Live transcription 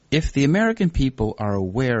If the American people are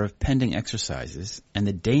aware of pending exercises and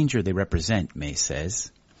the danger they represent, May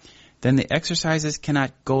says, then the exercises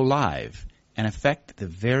cannot go live and affect the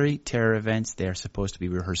very terror events they are supposed to be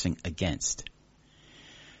rehearsing against.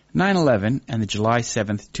 9/11 and the July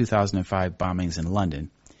 7th, 2005 bombings in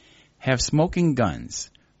London have smoking guns,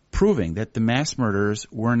 proving that the mass murderers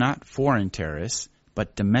were not foreign terrorists,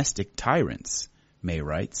 but domestic tyrants, May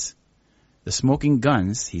writes. The smoking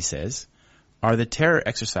guns, he says, are the terror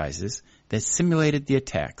exercises that simulated the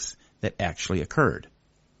attacks that actually occurred.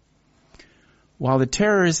 While the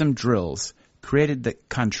terrorism drills created the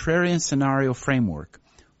contrarian scenario framework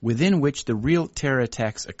within which the real terror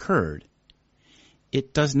attacks occurred,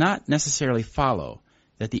 it does not necessarily follow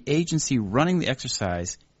that the agency running the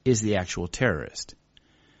exercise is the actual terrorist.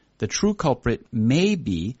 The true culprit may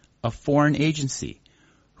be a foreign agency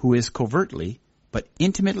who is covertly but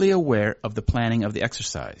intimately aware of the planning of the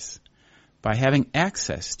exercise. By having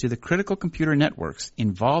access to the critical computer networks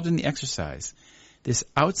involved in the exercise, this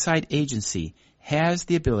outside agency has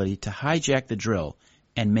the ability to hijack the drill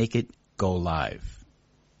and make it go live.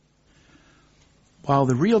 While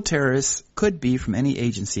the real terrorists could be from any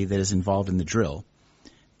agency that is involved in the drill,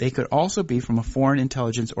 they could also be from a foreign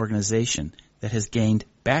intelligence organization that has gained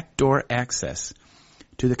backdoor access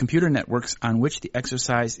to the computer networks on which the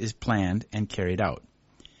exercise is planned and carried out.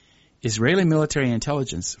 Israeli military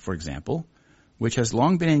intelligence, for example, which has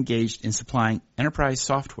long been engaged in supplying enterprise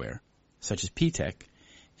software, such as PTEC,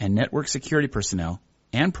 and network security personnel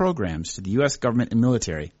and programs to the U.S. government and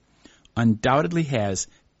military, undoubtedly has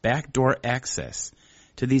backdoor access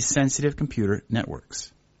to these sensitive computer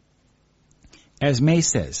networks. As May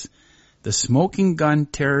says, the smoking gun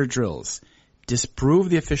terror drills disprove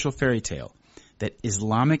the official fairy tale that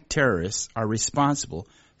Islamic terrorists are responsible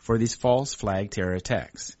for these false flag terror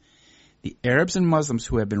attacks. The Arabs and Muslims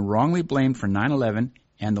who have been wrongly blamed for 9/11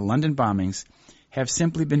 and the London bombings have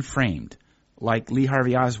simply been framed, like Lee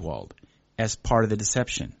Harvey Oswald, as part of the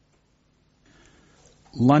deception.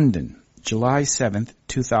 London, July 7th,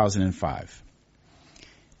 2005.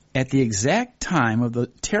 At the exact time of the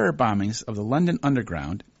terror bombings of the London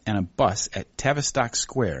Underground and a bus at Tavistock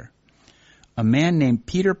Square, a man named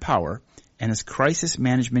Peter Power and his crisis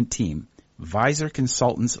management team, Visor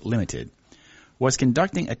Consultants Limited, was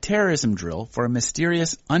conducting a terrorism drill for a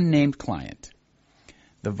mysterious unnamed client.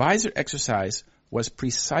 The Visor exercise was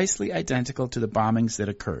precisely identical to the bombings that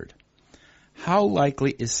occurred. How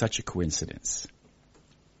likely is such a coincidence?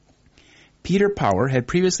 Peter Power had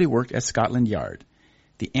previously worked at Scotland Yard,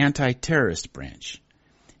 the anti-terrorist branch,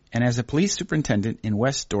 and as a police superintendent in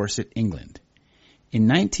West Dorset, England. In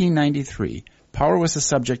 1993, Power was the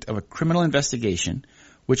subject of a criminal investigation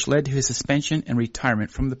which led to his suspension and retirement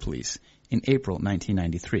from the police in April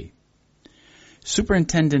 1993.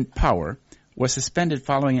 Superintendent Power was suspended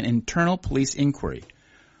following an internal police inquiry,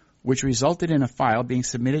 which resulted in a file being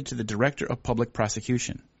submitted to the Director of Public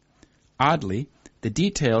Prosecution. Oddly, the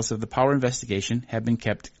details of the Power investigation have been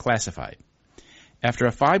kept classified. After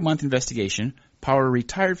a 5-month investigation, Power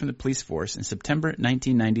retired from the police force in September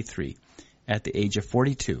 1993 at the age of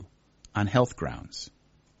 42 on health grounds.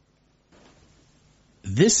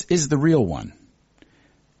 This is the real one.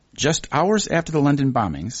 Just hours after the London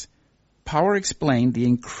bombings, Power explained the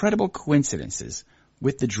incredible coincidences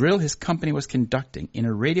with the drill his company was conducting in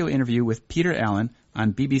a radio interview with Peter Allen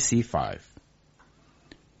on BBC 5.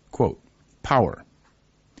 Quote, Power.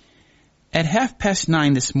 At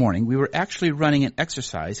 9:30 this morning, we were actually running an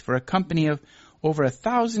exercise for a company of over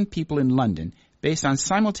 1,000 people in London based on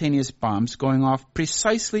simultaneous bombs going off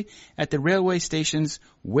precisely at the railway stations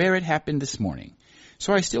where it happened this morning.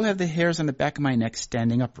 So I still have the hairs on the back of my neck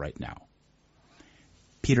standing up right now.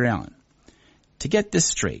 Peter Allen. To get this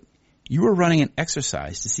straight, you were running an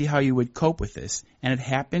exercise to see how you would cope with this, and it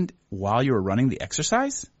happened while you were running the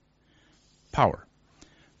exercise? Power.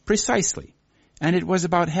 Precisely. And it was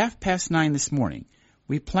about 9:30 this morning.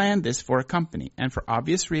 We planned this for a company, and for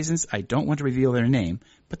obvious reasons I don't want to reveal their name,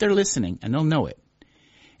 but they're listening and they'll know it.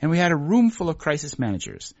 And we had a room full of crisis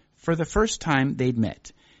managers. For the first time they'd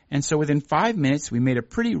met. And so within 5 minutes we made a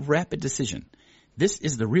pretty rapid decision. This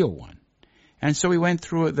is the real one. And so we went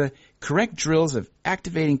through the correct drills of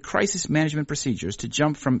activating crisis management procedures to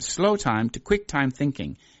jump from slow time to quick time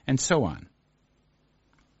thinking, and so on.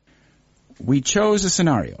 We chose a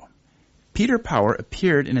scenario. Peter Power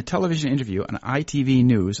appeared in a television interview on ITV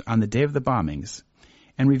News on the day of the bombings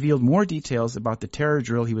and revealed more details about the terror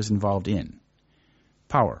drill he was involved in.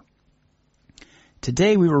 Power.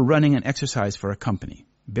 Today we were running an exercise for a company.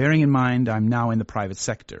 Bearing in mind I'm now in the private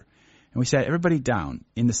sector, and we sat everybody down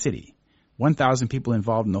in the city, 1,000 people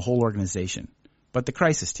involved in the whole organization, but the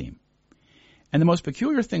crisis team. And the most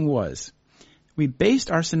peculiar thing was, we based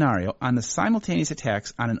our scenario on the simultaneous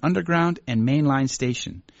attacks on an underground and mainline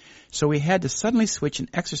station, so we had to suddenly switch an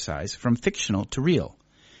exercise from fictional to real.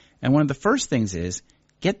 And one of the first things is,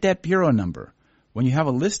 get that bureau number. When you have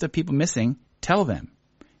a list of people missing, tell them.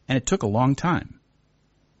 And it took a long time.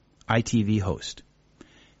 ITV host.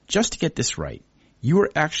 Just to get this right, you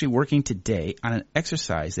were actually working today on an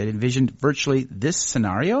exercise that envisioned virtually this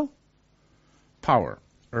scenario? Power.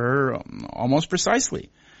 Almost precisely.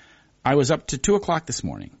 I was up to 2 o'clock this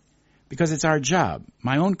morning. Because it's our job,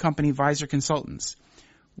 my own company, Visor Consultants.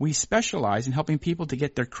 We specialize in helping people to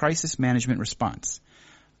get their crisis management response.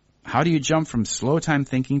 How do you jump from slow time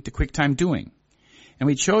thinking to quick time doing? And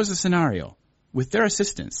we chose a scenario, with their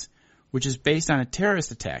assistance, which is based on a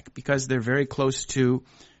terrorist attack because they're very close to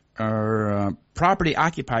property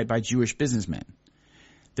occupied by Jewish businessmen.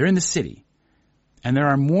 They're in the city, and there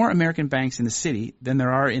are more American banks in the city than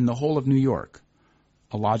there are in the whole of New York.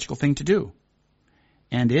 A logical thing to do.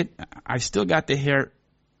 And I've still got the hair... ...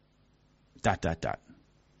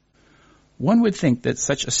 One would think that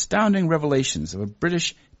such astounding revelations of a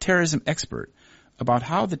British terrorism expert about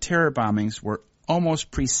how the terror bombings were almost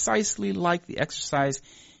precisely like the exercise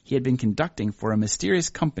he had been conducting for a mysterious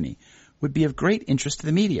company would be of great interest to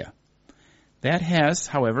the media. That has,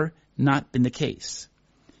 however, not been the case.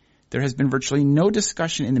 There has been virtually no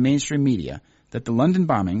discussion in the mainstream media that the London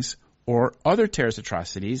bombings or other terrorist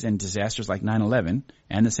atrocities and disasters like 9/11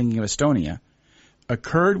 and the sinking of Estonia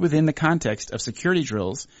occurred within the context of security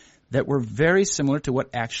drills that were very similar to what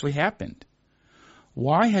actually happened.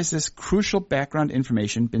 Why has this crucial background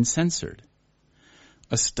information been censored?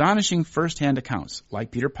 Astonishing first-hand accounts,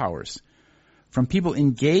 like Peter Powers, from people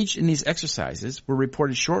engaged in these exercises were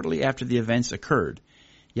reported shortly after the events occurred,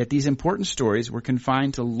 yet these important stories were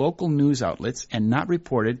confined to local news outlets and not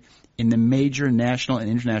reported in the major national and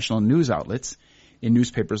international news outlets, in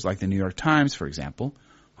newspapers like the New York Times, for example,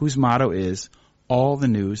 whose motto is, all the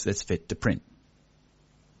news that's fit to print.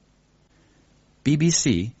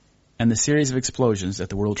 BBC and the series of explosions at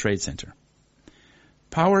the World Trade Center.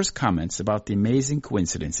 Powers' comments about the amazing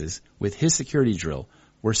coincidences with his security drill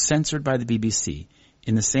were censored by the BBC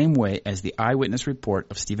in the same way as the eyewitness report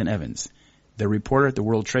of Stephen Evans, the reporter at the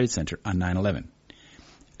World Trade Center on 9/11.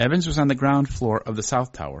 Evans was on the ground floor of the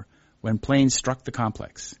South Tower when planes struck the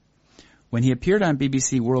complex. When he appeared on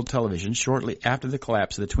BBC World Television shortly after the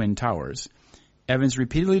collapse of the Twin Towers, Evans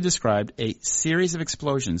repeatedly described a series of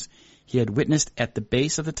explosions he had witnessed at the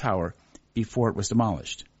base of the tower before it was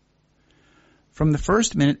demolished. From the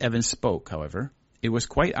first minute Evans spoke, however, it was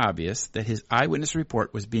quite obvious that his eyewitness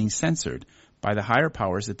report was being censored by the higher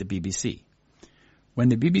powers at the BBC. When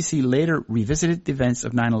the BBC later revisited the events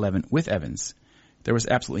of 9/11 with Evans, there was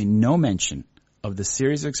absolutely no mention of the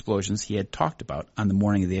series of explosions he had talked about on the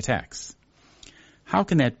morning of the attacks. How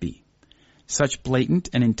can that be? Such blatant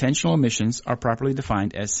and intentional omissions are properly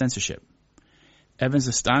defined as censorship. Evans'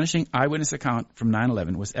 astonishing eyewitness account from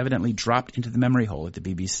 9/11 was evidently dropped into the memory hole at the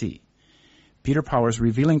BBC. Peter Powers'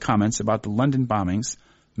 revealing comments about the London bombings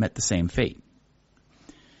met the same fate.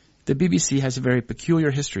 The BBC has a very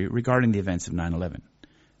peculiar history regarding the events of 9/11.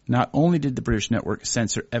 Not only did the British network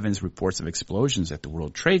censor Evans' reports of explosions at the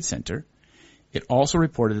World Trade Center, it also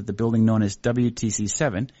reported that the building known as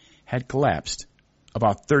WTC-7 had collapsed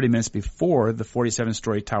about 30 minutes before the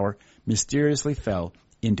 47-story tower mysteriously fell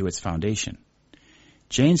into its foundation.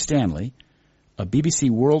 Jane Stanley, a BBC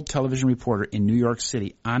World Television reporter in New York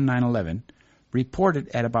City on 9/11, reported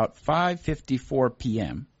at about 5:54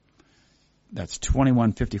 p.m., that's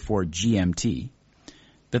 21:54 GMT,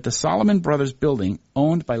 that the Solomon Brothers building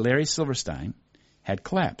owned by Larry Silverstein had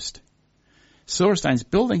collapsed. Silverstein's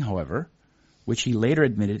building, however, which he later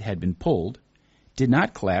admitted had been pulled, did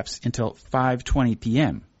not collapse until 5:20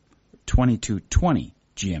 p.m., 22:20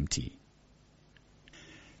 GMT.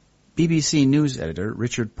 BBC News editor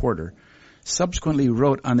Richard Porter subsequently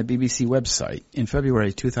wrote on the BBC website in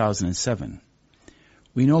February 2007,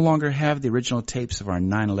 "We no longer have the original tapes of our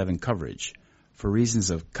 9/11 coverage for reasons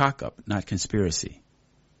of cock-up, not conspiracy."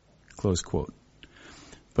 Close quote.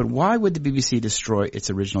 But why would the BBC destroy its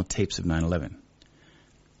original tapes of 9/11?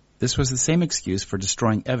 This was the same excuse for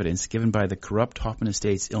destroying evidence given by the corrupt Hoffman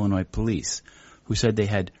Estates Illinois police, who said they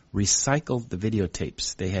had recycled the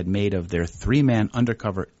videotapes they had made of their 3-man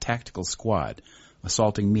undercover tactical squad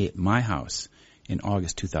assaulting me at my house in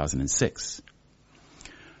August 2006.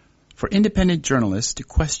 For independent journalists to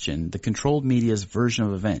question the controlled media's version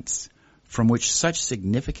of events, from which such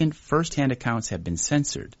significant first-hand accounts have been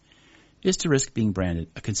censored, is to risk being branded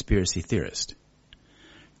a conspiracy theorist.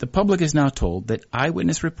 The public is now told that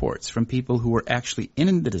eyewitness reports from people who were actually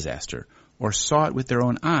in the disaster or saw it with their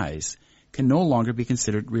own eyes can no longer be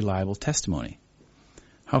considered reliable testimony.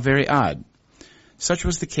 How very odd. Such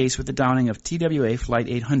was the case with the downing of TWA Flight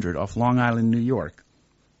 800 off Long Island, New York.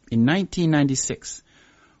 In 1996,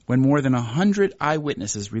 when more than 100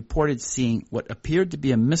 eyewitnesses reported seeing what appeared to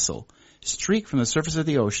be a missile streak from the surface of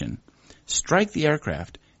the ocean, strike the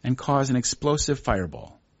aircraft, and cause an explosive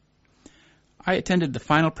fireball. I attended the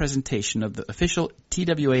final presentation of the official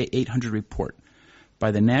TWA 800 report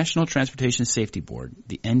by the National Transportation Safety Board,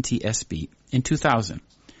 the NTSB, in 2000,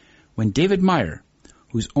 when David Meyer,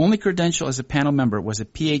 whose only credential as a panel member was a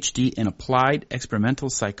PhD in applied experimental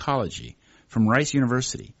psychology from Rice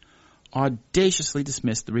University, audaciously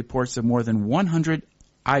dismissed the reports of more than 100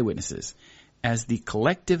 eyewitnesses as the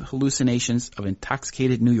collective hallucinations of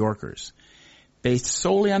intoxicated New Yorkers, based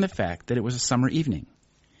solely on the fact that it was a summer evening.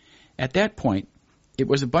 At that point, it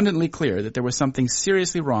was abundantly clear that there was something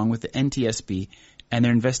seriously wrong with the NTSB and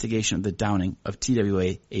their investigation of the downing of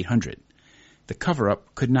TWA 800. The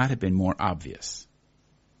cover-up could not have been more obvious.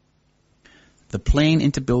 The plane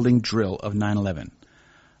into building drill of 9/11.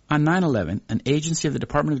 On 9/11, an agency of the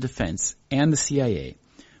Department of Defense and the CIA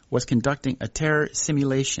was conducting a terror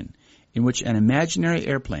simulation in which an imaginary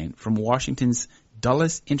airplane from Washington's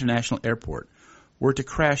Dulles International Airport were to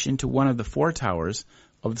crash into one of the four towers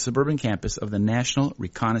of the suburban campus of the National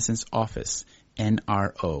Reconnaissance Office,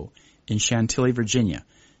 NRO, in Chantilly, Virginia,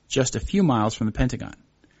 just a few miles from the Pentagon.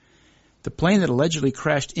 The plane that allegedly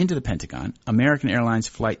crashed into the Pentagon, American Airlines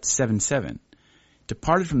Flight 77,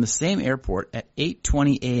 departed from the same airport at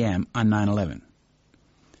 8:20 a.m. on 9/11.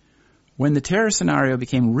 When the terror scenario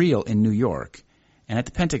became real in New York and at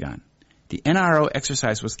the Pentagon, the NRO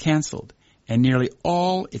exercise was canceled, and nearly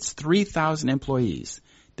all its 3,000 employees,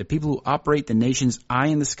 the people who operate the nation's eye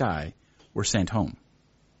in the sky, were sent home.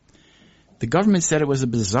 The government said it was a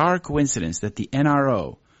bizarre coincidence that the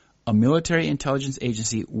NRO, a military intelligence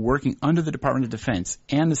agency working under the Department of Defense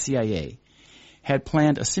and the CIA, had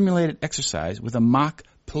planned a simulated exercise with a mock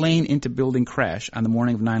plane-into-building crash on the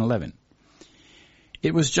morning of 9/11.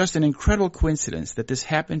 It was just an incredible coincidence that this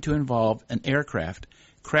happened to involve an aircraft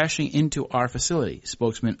crashing into our facility,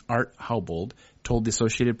 spokesman Art Haubold told the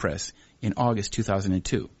Associated Press in August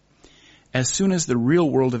 2002. As soon as the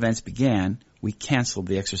real-world events began, we canceled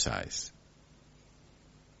the exercise.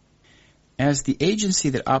 As the agency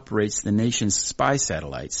that operates the nation's spy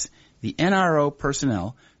satellites, the NRO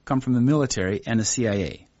personnel come from the military and the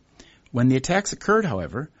CIA. When the attacks occurred,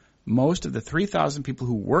 however, most of the 3,000 people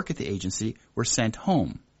who work at the agency were sent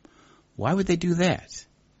home. Why would they do that?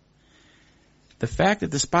 The fact that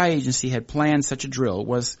the spy agency had planned such a drill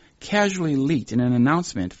was casually leaked in an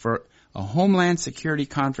announcement for a Homeland Security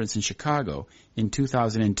conference in Chicago in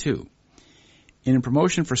 2002. In a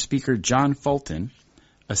promotion for Speaker John Fulton,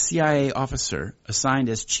 a CIA officer assigned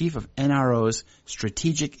as chief of NRO's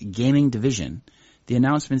Strategic Gaming Division, the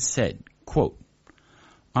announcement said, quote,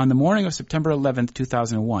 "On the morning of September 11th,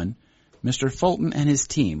 2001, Mr. Fulton and his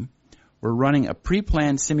team were running a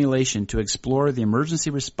pre-planned simulation to explore the emergency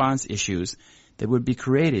response issues that would be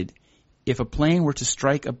created if a plane were to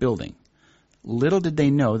strike a building. Little did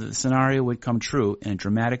they know that the scenario would come true in a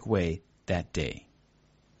dramatic way that day."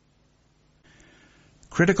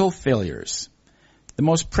 Critical failures. The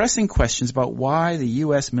most pressing questions about why the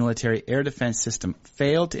U.S. military air defense system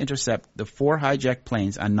failed to intercept the four hijacked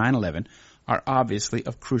planes on 9/11 are obviously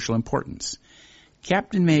of crucial importance.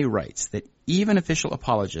 Captain May writes that even official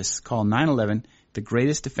apologists call 9/11 the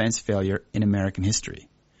greatest defense failure in American history.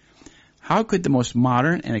 How could the most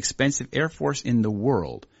modern and expensive air force in the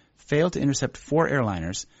world fail to intercept four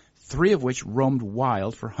airliners, three of which roamed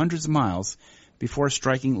wild for hundreds of miles before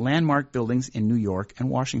striking landmark buildings in New York and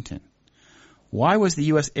Washington? Why was the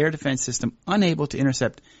U.S. air defense system unable to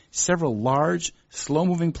intercept several large,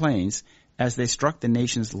 slow-moving planes as they struck the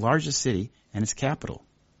nation's largest city and its capital?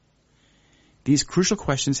 These crucial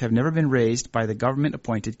questions have never been raised by the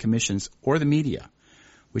government-appointed commissions or the media,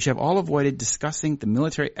 which have all avoided discussing the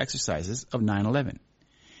military exercises of 9/11.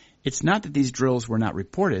 It's not that these drills were not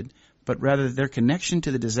reported, but rather their connection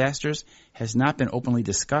to the disasters has not been openly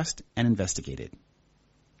discussed and investigated.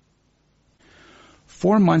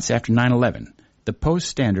 4 months after 9/11, the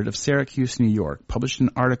Post-Standard of Syracuse, New York, published an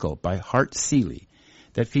article by Hart Seeley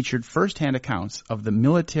that featured first-hand accounts of the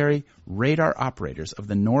military radar operators of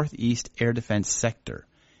the Northeast Air Defense Sector,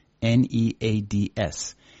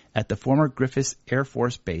 NEADS, at the former Griffiths Air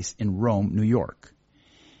Force Base in Rome, New York.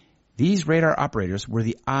 These radar operators were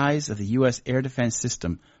the eyes of the U.S. air defense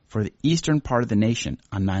system for the eastern part of the nation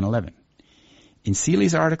on 9/11. In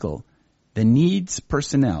Seeley's article, the NEADS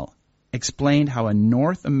personnel explained how a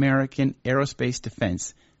North American aerospace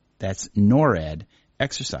defense, that's NORAD,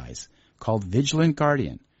 exercise called Vigilant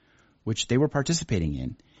Guardian which they were participating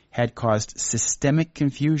in, had caused systemic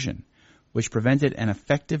confusion, which prevented an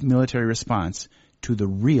effective military response to the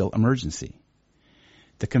real emergency.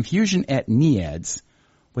 The confusion at NIADS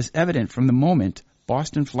was evident from the moment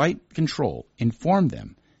Boston Flight Control informed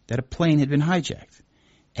them that a plane had been hijacked.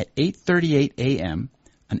 At 8:38 a.m.,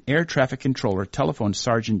 an air traffic controller telephoned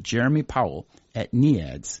Sergeant Jeremy Powell at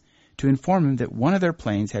NIADS to inform him that one of their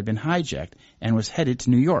planes had been hijacked and was headed to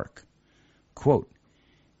New York. Quote,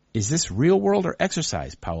 "Is this real world or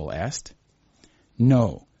exercise?" Powell asked.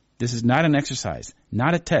 "No, this is not an exercise,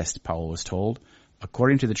 not a test," Powell was told,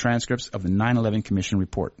 according to the transcripts of the 9/11 Commission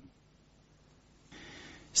report.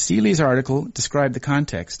 Seeley's article described the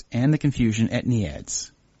context and the confusion at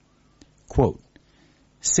NIADS. Quote,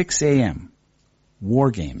 6 a.m.,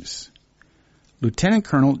 War Games. Lieutenant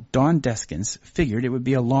Colonel Don Deskins figured it would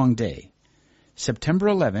be a long day. September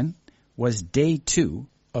 11 was Day 2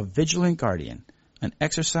 of Vigilant Guardian, an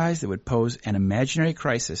exercise that would pose an imaginary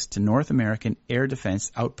crisis to North American air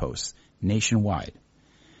defense outposts nationwide.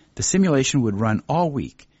 The simulation would run all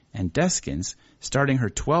week, and Deskins, starting her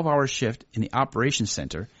 12-hour shift in the Operations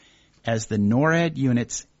Center as the NORAD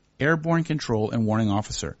unit's airborne control and warning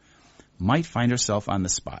officer, might find herself on the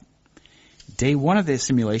spot. Day 1 of the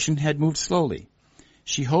simulation had moved slowly.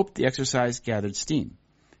 She hoped the exercise gathered steam.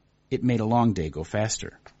 It made a long day go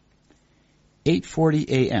faster. 8:40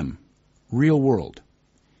 a.m., Real World.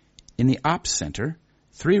 In the Ops Center,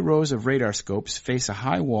 3 rows of radar scopes face a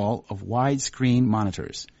high wall of widescreen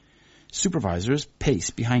monitors. Supervisors pace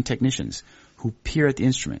behind technicians who peer at the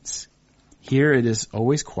instruments. Here it is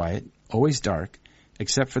always quiet, always dark,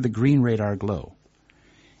 except for the green radar glow.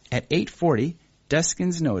 At 8:40,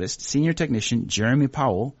 Deskins noticed senior technician Jeremy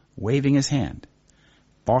Powell waving his hand.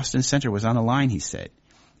 Boston Center was on the line, he said.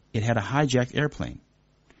 It had a hijacked airplane.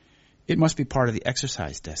 It must be part of the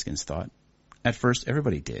exercise, Deskins thought. At first,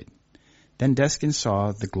 everybody did. Then Deskins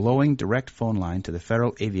saw the glowing direct phone line to the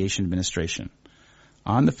Federal Aviation Administration.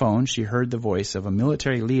 On the phone, she heard the voice of a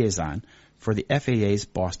military liaison for the FAA's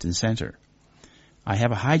Boston Center. "I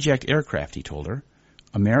have a hijacked aircraft," he told her.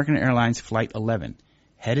 American Airlines Flight 11,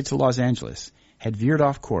 headed to Los Angeles, had veered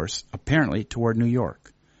off course, apparently toward New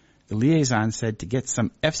York. The liaison said to get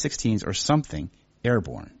some F-16s or something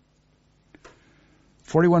airborne.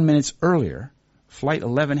 41 minutes earlier, Flight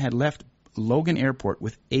 11 had left Logan Airport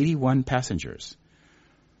with 81 passengers.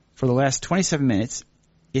 For the last 27 minutes,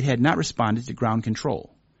 it had not responded to ground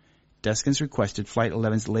control. Deskins requested Flight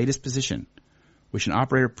 11's latest position, which an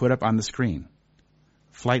operator put up on the screen.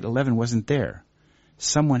 Flight 11 wasn't there.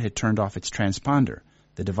 Someone had turned off its transponder,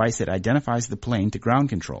 the device that identifies the plane to ground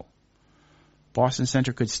control. Boston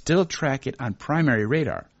Center could still track it on primary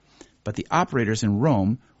radar, but the operators in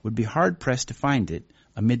Rome would be hard-pressed to find it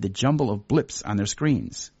amid the jumble of blips on their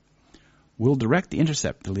screens. "We'll direct the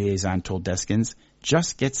intercept," the liaison told Deskins.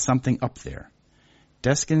 "Just get something up there."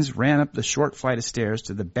 Deskins ran up the short flight of stairs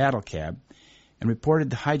to the battle cab and reported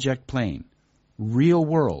the hijacked plane. Real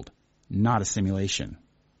world, not a simulation.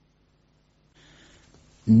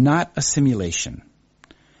 Not a simulation.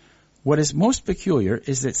 What is most peculiar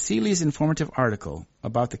is that Seeley's informative article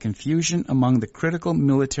about the confusion among the critical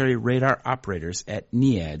military radar operators at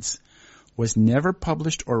NIADS was never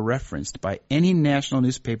published or referenced by any national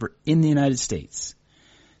newspaper in the United States.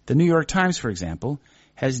 The New York Times, for example,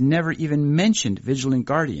 has never even mentioned Vigilant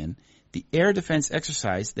Guardian, the air defense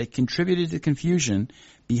exercise that contributed to the confusion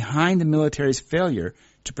behind the military's failure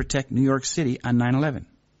to protect New York City on 9/11.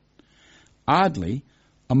 Oddly,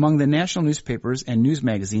 among the national newspapers and news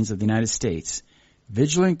magazines of the United States,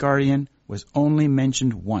 Vigilant Guardian was only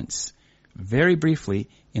mentioned once, very briefly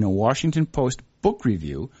in a Washington Post book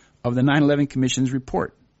review of the 9/11 Commission's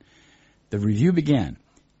report. The review began,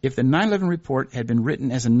 "If the 9/11 report had been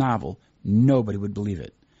written as a novel, nobody would believe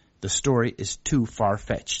it. The story is too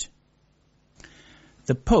far-fetched."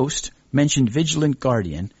 The Post mentioned Vigilant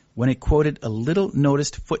Guardian when it quoted a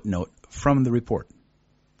little-noticed footnote from the report.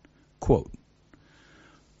 Quote,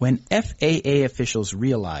 "When FAA officials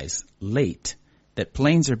realize, late, that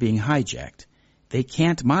planes are being hijacked, they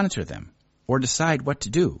can't monitor them or decide what to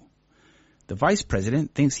do. The vice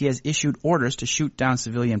president thinks he has issued orders to shoot down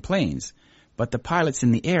civilian planes, but the pilots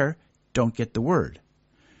in the air don't get the word.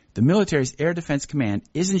 The military's Air Defense Command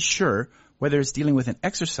isn't sure whether it's dealing with an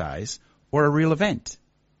exercise or a real event.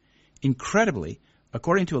 Incredibly,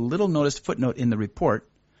 according to a little-noticed footnote in the report,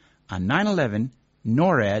 on 9/11,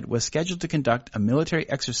 NORAD was scheduled to conduct a military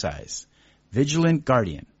exercise, Vigilant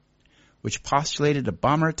Guardian, which postulated a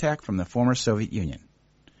bomber attack from the former Soviet Union."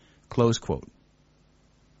 Close quote.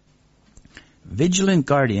 Vigilant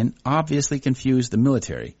Guardian obviously confused the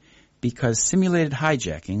military because simulated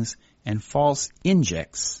hijackings and false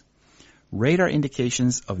injects radar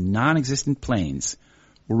indications of non-existent planes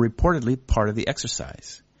were reportedly part of the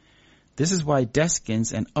exercise. This is why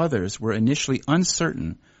Deskins and others were initially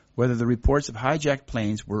uncertain whether the reports of hijacked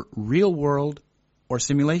planes were real world or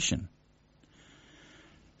simulation.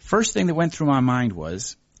 First thing that went through my mind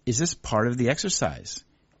was, is this part of the exercise?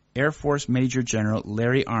 Air Force Major General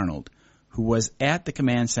Larry Arnold, who was at the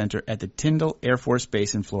command center at the Tyndall Air Force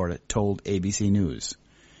Base in Florida, told ABC News.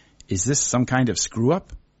 Is this some kind of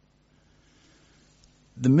screw-up?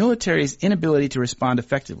 The military's inability to respond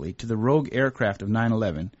effectively to the rogue aircraft of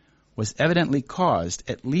 9/11 was evidently caused,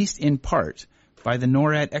 at least in part, by the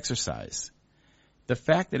NORAD exercise. The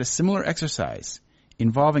fact that a similar exercise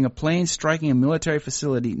involving a plane striking a military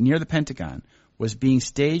facility near the Pentagon was being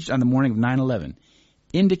staged on the morning of 9/11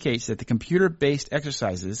 indicates that the computer-based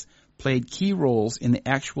exercises played key roles in the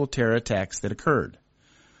actual terror attacks that occurred.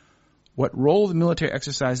 What role the military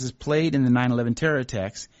exercises played in the 9/11 terror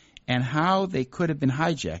attacks and how they could have been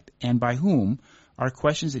hijacked and by whom are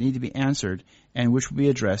questions that need to be answered and which will be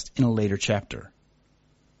addressed in a later chapter.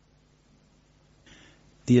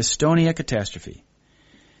 The Estonia catastrophe.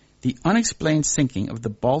 The unexplained sinking of the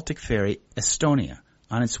Baltic ferry Estonia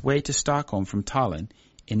on its way to Stockholm from Tallinn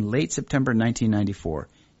in late September 1994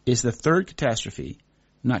 is the third catastrophe,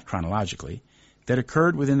 not chronologically, that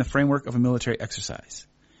occurred within the framework of a military exercise.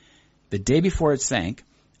 The day before it sank,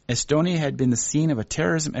 Estonia had been the scene of a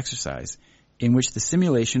terrorism exercise in which the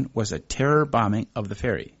simulation was a terror bombing of the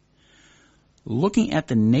ferry. Looking at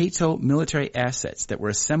the NATO military assets that were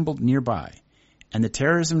assembled nearby and the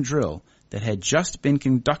terrorism drill that had just been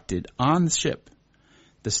conducted on the ship,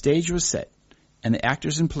 the stage was set and the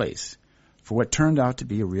actors in place for what turned out to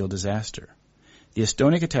be a real disaster. The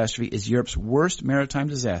Estonia catastrophe is Europe's worst maritime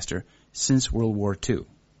disaster since World War II.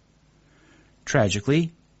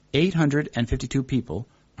 Tragically, 852 people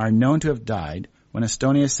are known to have died when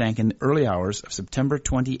Estonia sank in the early hours of September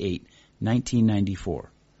 28,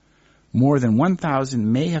 1994. More than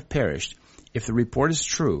 1,000 may have perished if the report is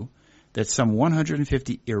true that some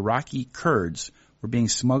 150 Iraqi Kurds were being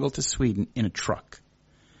smuggled to Sweden in a truck.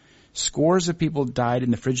 Scores of people died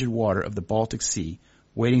in the frigid water of the Baltic Sea,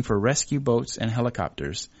 waiting for rescue boats and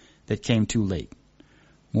helicopters that came too late.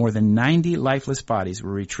 More than 90 lifeless bodies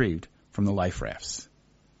were retrieved from the life rafts.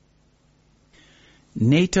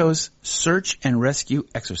 NATO's search and rescue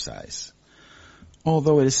exercise.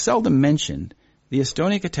 Although it is seldom mentioned, the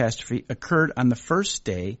Estonia catastrophe occurred on the first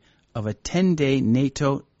day of a 10-day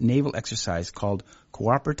NATO naval exercise called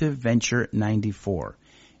Cooperative Venture 94,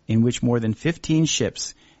 in which more than 15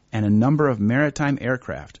 ships and a number of maritime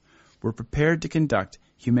aircraft were prepared to conduct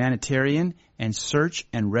humanitarian and search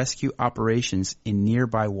and rescue operations in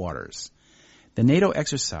nearby waters. The NATO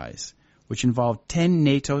exercise, which involved 10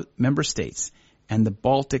 NATO member states and the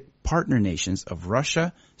Baltic partner nations of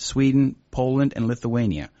Russia, Sweden, Poland, and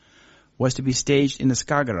Lithuania, was to be staged in the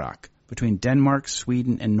Skagerrak between Denmark,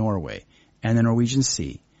 Sweden, and Norway, and the Norwegian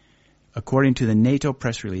Sea, according to the NATO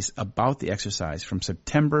press release about the exercise from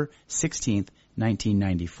September 16,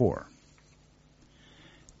 1994.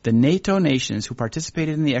 The NATO nations who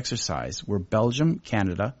participated in the exercise were Belgium,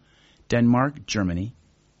 Canada, Denmark, Germany,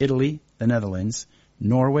 Italy, the Netherlands,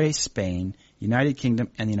 Norway, Spain, United Kingdom,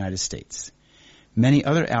 and the United States. Many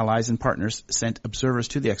other allies and partners sent observers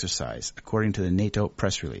to the exercise, according to the NATO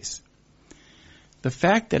press release. The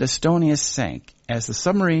fact that Estonia sank as the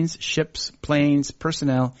submarines, ships, planes,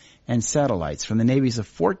 personnel, and satellites from the navies of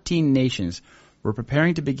 14 nations were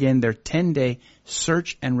preparing to begin their 10-day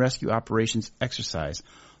search and rescue operations exercise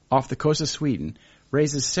off the coast of Sweden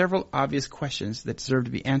raises several obvious questions that deserve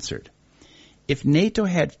to be answered. If NATO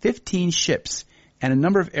had 15 ships and a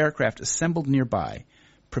number of aircraft assembled nearby,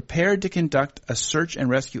 prepared to conduct a search and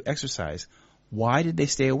rescue exercise, why did they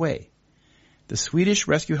stay away? The Swedish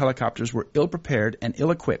rescue helicopters were ill-prepared and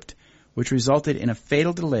ill-equipped, which resulted in a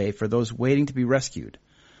fatal delay for those waiting to be rescued.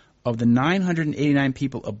 Of the 989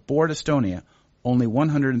 people aboard Estonia, only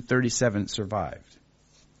 137 survived.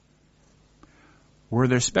 Were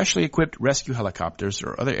there specially equipped rescue helicopters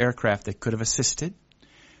or other aircraft that could have assisted?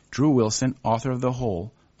 Drew Wilson, author of The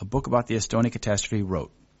Hole, a book about the Estonia catastrophe,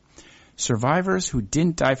 wrote, "Survivors who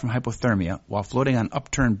didn't die from hypothermia while floating on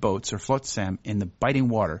upturned boats or flotsam in the biting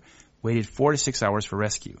water waited 4 to 6 hours for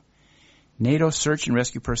rescue. NATO search and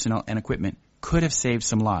rescue personnel and equipment could have saved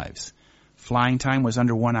some lives. Flying time was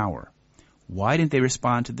under 1 hour. Why didn't they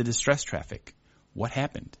respond to the distress traffic? What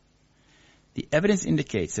happened?" The evidence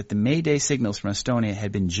indicates that the Mayday signals from Estonia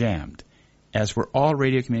had been jammed, as were all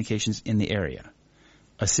radio communications in the area.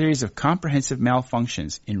 A series of comprehensive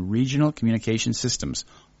malfunctions in regional communication systems,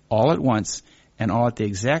 all at once and all at the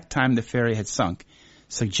exact time the ferry had sunk,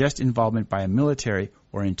 suggest involvement by a military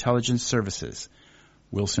or intelligence services,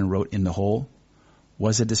 Wilson wrote in The Whole.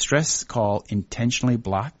 Was a distress call intentionally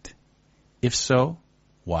blocked? If so,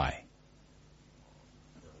 why?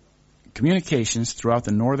 Communications throughout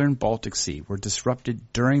the northern Baltic Sea were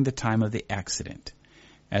disrupted during the time of the accident.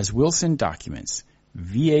 As Wilson documents,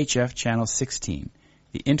 VHF Channel 16,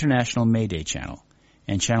 the International Mayday Channel,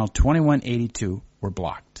 and Channel 2182 were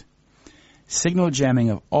blocked. Signal jamming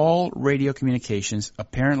of all radio communications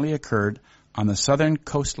apparently occurred on the southern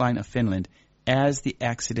coastline of Finland as the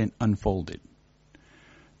accident unfolded.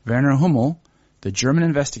 Werner Hummel, the German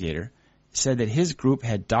investigator, said that his group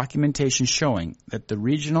had documentation showing that the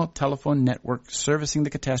regional telephone network servicing the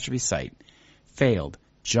catastrophe site failed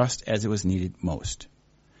just as it was needed most.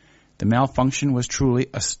 The malfunction was truly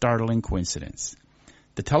a startling coincidence.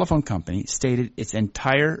 The telephone company stated its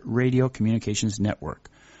entire radio communications network,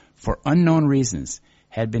 for unknown reasons,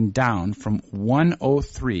 had been down from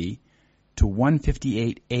 1:03 to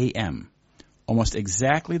 1:58 a.m., almost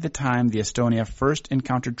exactly the time the Estonia first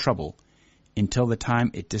encountered trouble until the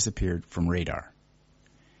time it disappeared from radar.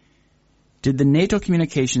 Did the NATO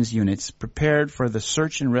communications units prepared for the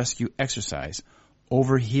search and rescue exercise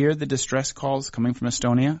overhear the distress calls coming from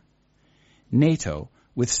Estonia? NATO,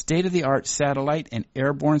 with state-of-the-art satellite and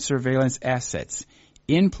airborne surveillance assets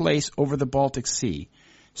in place over the Baltic Sea,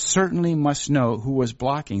 certainly must know who was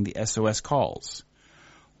blocking the SOS calls.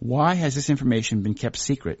 Why has this information been kept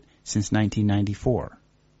secret since 1994?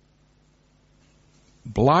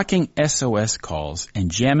 Blocking SOS calls and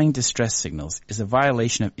jamming distress signals is a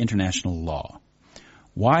violation of international law.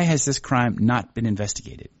 Why has this crime not been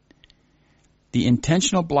investigated? The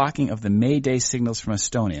intentional blocking of the Mayday signals from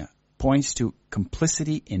Estonia points to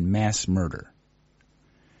complicity in mass murder.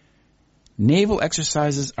 Naval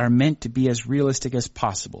exercises are meant to be as realistic as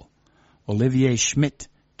possible. Olivier Schmidt,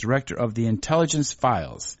 director of the Intelligence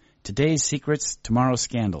Files, Today's Secrets, Tomorrow's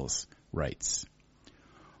Scandals, writes,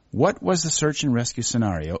 what was the search and rescue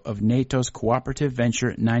scenario of NATO's Cooperative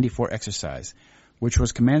Venture 94 exercise, which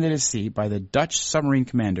was commanded at sea by the Dutch submarine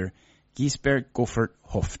commander Gijsbert Goffert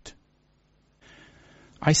Hooft?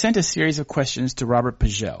 I sent a series of questions to Robert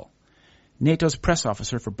Pagel, NATO's press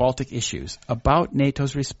officer for Baltic issues, about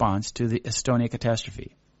NATO's response to the Estonia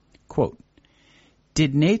catastrophe. Quote,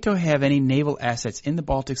 did NATO have any naval assets in the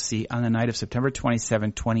Baltic Sea on the night of September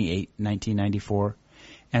 27, 28, 1994?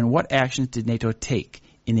 And what actions did NATO take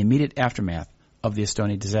in the immediate aftermath of the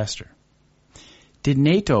Estonia disaster? Did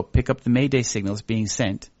NATO pick up the Mayday signals being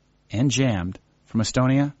sent and jammed from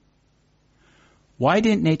Estonia? Why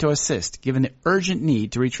didn't NATO assist, given the urgent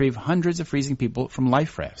need to retrieve hundreds of freezing people from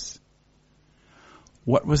life rafts?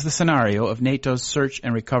 What was the scenario of NATO's search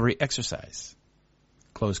and recovery exercise?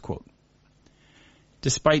 Close quote.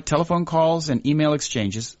 Despite telephone calls and email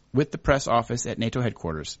exchanges with the press office at NATO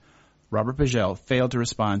headquarters, Robert Pagel failed to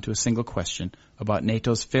respond to a single question about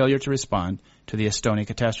NATO's failure to respond to the Estonia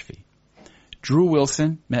catastrophe. Drew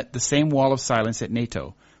Wilson met the same wall of silence at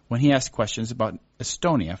NATO when he asked questions about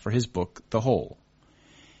Estonia for his book, The Whole.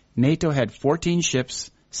 NATO had 14 ships,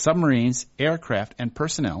 submarines, aircraft, and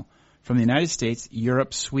personnel from the United States,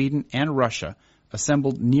 Europe, Sweden, and Russia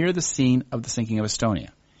assembled near the scene of the sinking of Estonia.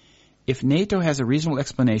 If NATO has a reasonable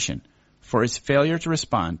explanation for its failure to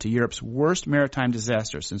respond to Europe's worst maritime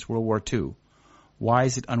disaster since World War II, why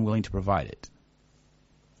is it unwilling to provide it?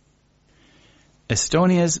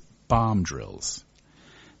 Estonia's bomb drills.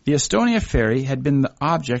 The Estonia ferry had been the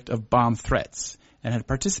object of bomb threats and had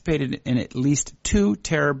participated in at least 2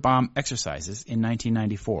 terror bomb exercises in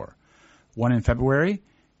 1994, one in February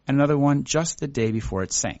and another one just the day before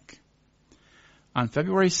it sank. On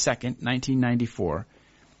February 2, 1994,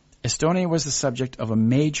 Estonia was the subject of a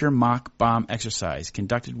major mock bomb exercise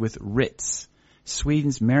conducted with RITS,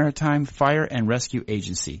 Sweden's Maritime Fire and Rescue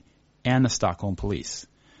Agency, and the Stockholm Police.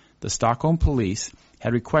 The Stockholm Police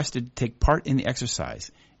had requested to take part in the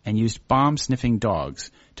exercise and used bomb-sniffing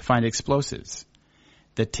dogs to find explosives.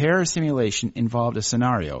 The terror simulation involved a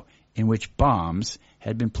scenario in which bombs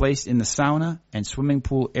had been placed in the sauna and swimming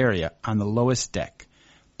pool area on the lowest deck,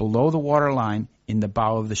 below the waterline in the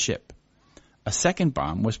bow of the ship. A second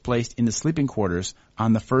bomb was placed in the sleeping quarters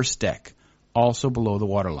on the first deck, also below the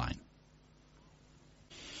waterline.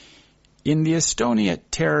 In the Estonia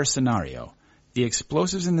terror scenario, the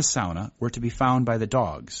explosives in the sauna were to be found by the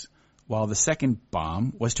dogs, while the second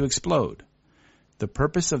bomb was to explode. The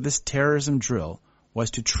purpose of this terrorism drill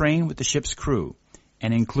was to train with the ship's crew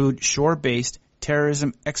and include shore-based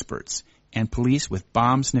terrorism experts and police with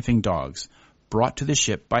bomb-sniffing dogs brought to the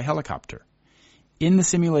ship by helicopter. In the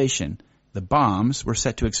simulation, the bombs were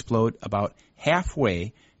set to explode about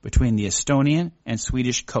halfway between the Estonian and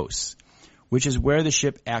Swedish coasts, which is where the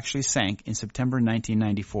ship actually sank in September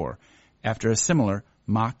 1994 after a similar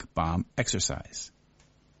mock bomb exercise.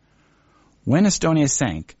 When Estonia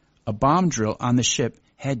sank, a bomb drill on the ship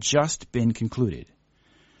had just been concluded.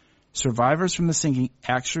 Survivors from the sinking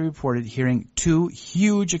actually reported hearing two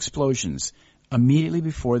huge explosions immediately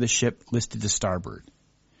before the ship listed to starboard.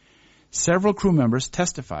 Several crew members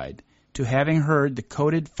testified to having heard the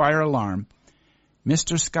coded fire alarm,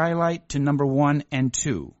 Mr. Skylight to number 1 and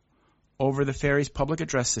 2, over the ferry's public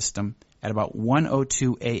address system at about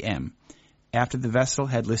 1:02 a.m. after the vessel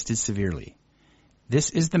had listed severely.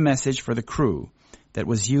 This is the message for the crew that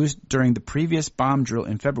was used during the previous bomb drill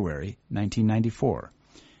in February 1994.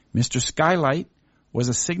 Mr. Skylight was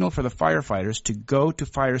a signal for the firefighters to go to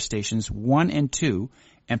fire stations 1 and 2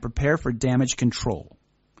 and prepare for damage control.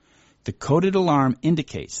 The coded alarm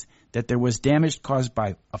indicates that there was damage caused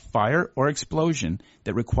by a fire or explosion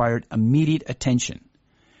that required immediate attention.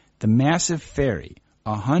 The massive ferry,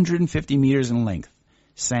 150 meters in length,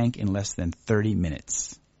 sank in less than 30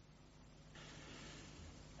 minutes.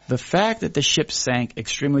 The fact that the ship sank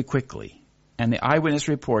extremely quickly and the eyewitness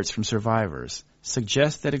reports from survivors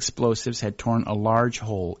suggest that explosives had torn a large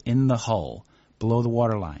hole in the hull below the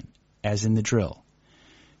waterline, as in the drill.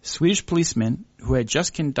 Swedish policemen who had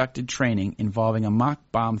just conducted training involving a mock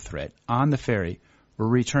bomb threat on the ferry were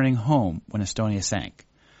returning home when Estonia sank.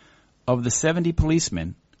 Of the 70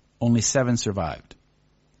 policemen, only 7 survived.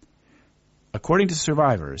 According to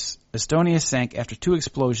survivors, Estonia sank after 2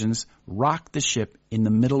 explosions rocked the ship in the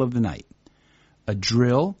middle of the night. A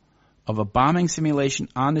drill of a bombing simulation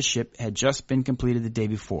on the ship had just been completed the day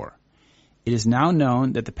before. It is now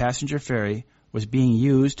known that the passenger ferry was being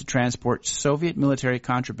used to transport Soviet military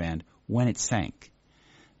contraband when it sank.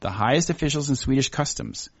 The highest officials in Swedish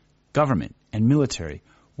customs, government, and military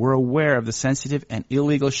were aware of the sensitive and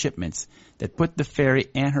illegal shipments that put the ferry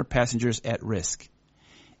and her passengers at risk.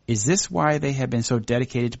 Is this why they have been so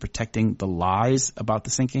dedicated to protecting the lies about the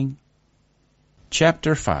sinking?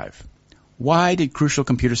 Chapter 5. Why did crucial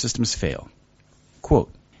computer systems fail?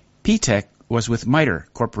 Quote, P-Tech was with MITRE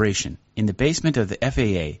Corporation in the basement of the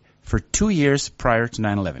FAA for 2 years prior to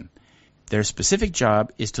 9/11. Their specific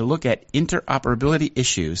job is to look at interoperability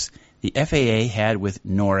issues the FAA had with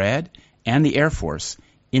NORAD and the Air Force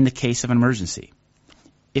in the case of an emergency.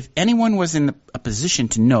 If anyone was in a position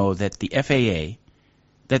to know that the FAA,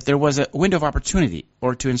 that there was a window of opportunity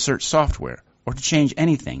or to insert software or to change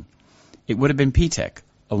anything, it would have been P-Tech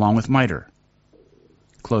along with MITRE.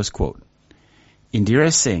 Close quote.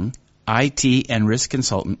 Indira Singh, IT and risk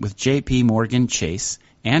consultant with J.P. Morgan Chase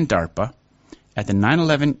and DARPA at the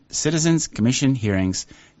 9/11 Citizens Commission hearings,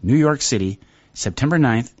 New York City, September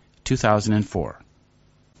 9th, 2004.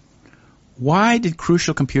 Why did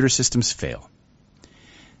crucial computer systems fail?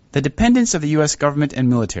 The dependence of the U.S. government and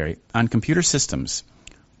military on computer systems,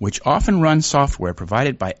 which often run software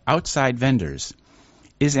provided by outside vendors,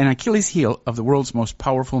 is an Achilles heel of the world's most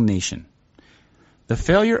powerful nation. The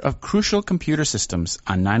failure of crucial computer systems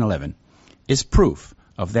on 9/11 is proof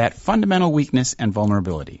of that fundamental weakness and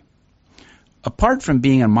vulnerability. Apart from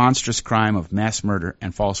being a monstrous crime of mass murder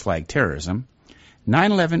and false flag terrorism,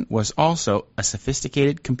 9/11 was also a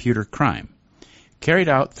sophisticated computer crime, carried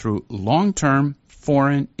out through long-term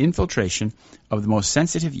foreign infiltration of the most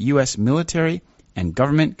sensitive U.S. military and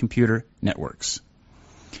government computer networks.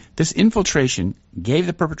 This infiltration gave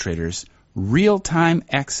the perpetrators real-time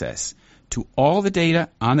access to all the data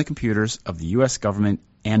on the computers of the U.S. government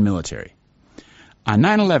and military. On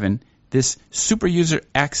 9/11, this superuser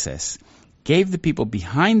access gave the people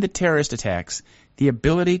behind the terrorist attacks the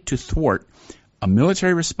ability to thwart a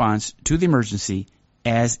military response to the emergency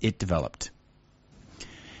as it developed.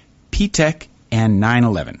 P-Tech and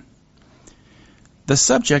 9/11. The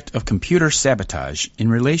subject of computer sabotage in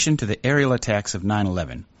relation to the aerial attacks of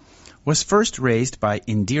 9/11 was first raised by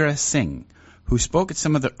Indira Singh, who spoke at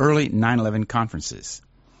some of the early 9/11 conferences.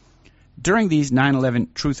 During these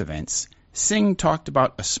 9/11 truth events, Singh talked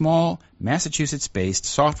about a small Massachusetts-based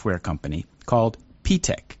software company called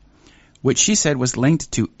P-Tech, which she said was linked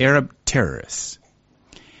to Arab terrorists.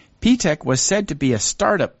 P-Tech was said to be a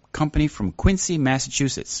startup company from Quincy,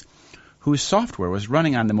 Massachusetts, whose software was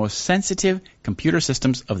running on the most sensitive computer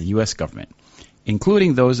systems of the U.S. government,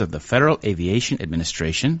 including those of the Federal Aviation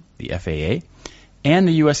Administration, the FAA, and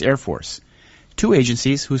the U.S. Air Force, 2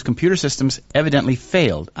 agencies whose computer systems evidently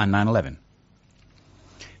failed on 9/11.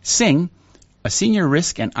 Singh, a senior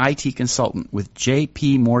risk and IT consultant with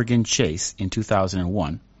J.P. Morgan Chase in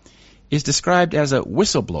 2001, is described as a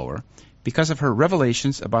whistleblower because of her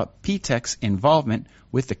revelations about P-Tech's involvement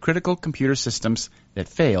with the critical computer systems that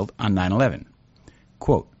failed on 9/11.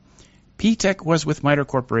 Quote, P-Tech was with MITRE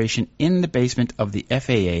Corporation in the basement of the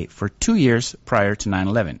FAA for 2 years prior to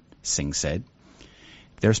 9/11, Singh said.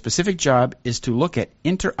 Their specific job is to look at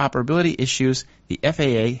interoperability issues the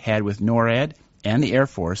FAA had with NORAD and the Air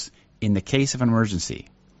Force in the case of an emergency.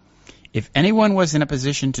 If anyone was in a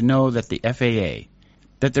position to know that the FAA,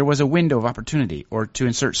 that there was a window of opportunity or to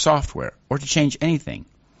insert software or to change anything,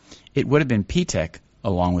 it would have been P-Tech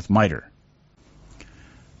along with MITRE.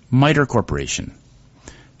 MITRE Corporation.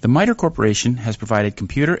 The MITRE Corporation has provided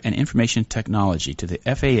computer and information technology to the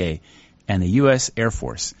FAA and the U.S. Air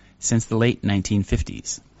Force since the late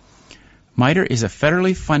 1950s. MITRE is a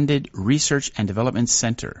federally funded research and development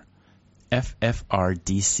center,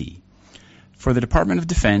 FFRDC, for the Department of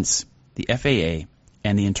Defense, the FAA,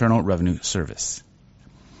 and the Internal Revenue Service.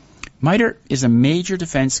 MITRE is a major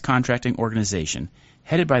defense contracting organization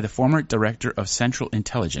headed by the former Director of Central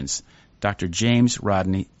Intelligence, Dr. James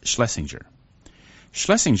Rodney Schlesinger.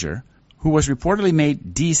 Schlesinger, who was reportedly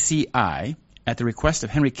made DCI at the request of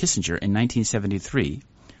Henry Kissinger in 1973,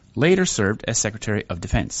 later served as Secretary of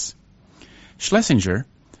Defense. Schlesinger,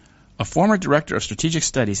 a former Director of Strategic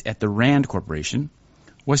Studies at the RAND Corporation,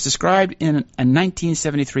 was described in a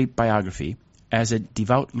 1973 biography as a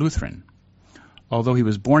devout Lutheran, although he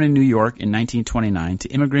was born in New York in 1929 to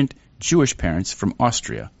immigrant Jewish parents from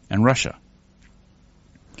Austria and Russia.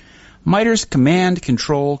 MITRE's Command,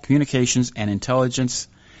 Control, Communications, and Intelligence,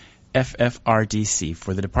 FFRDC,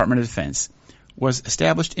 for the Department of Defense, was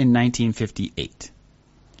established in 1958.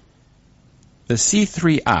 The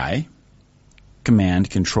C3I, Command,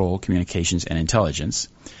 Control, Communications, and Intelligence,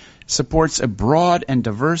 supports a broad and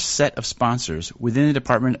diverse set of sponsors within the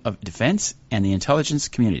Department of Defense and the intelligence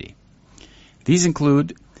community. These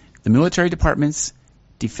include the military departments,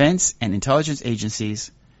 defense and intelligence agencies,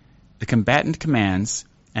 the combatant commands,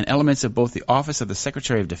 and elements of both the Office of the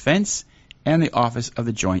Secretary of Defense and the Office of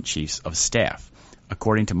the Joint Chiefs of Staff,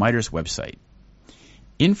 according to MITRE's website.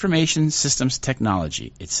 Information systems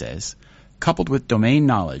technology, it says, coupled with domain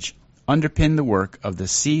knowledge, underpin the work of the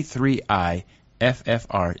C3I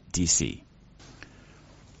FFRDC.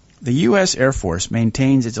 The U.S. Air Force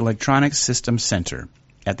maintains its Electronics Systems Center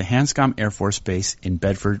at the Hanscom Air Force Base in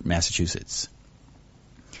Bedford, Massachusetts.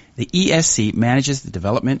 The ESC manages the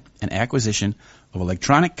development and acquisition of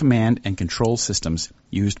electronic command and control systems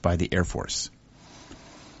used by the Air Force.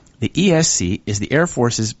 The ESC is the Air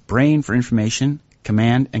Force's brain for information,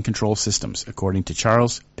 command, and control systems, according to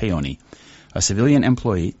Charles Peony, a civilian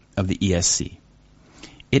employee of the ESC.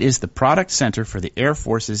 It is the product center for the Air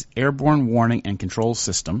Force's Airborne Warning and Control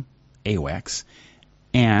System, AWACS,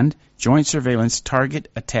 and Joint Surveillance Target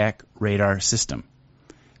Attack Radar System,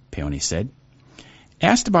 Peony said.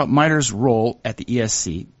 Asked about MITRE's role at the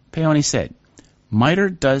ESC, Peony said, MITRE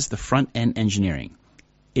does the front-end engineering.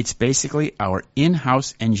 It's basically our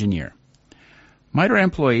in-house engineer. MITRE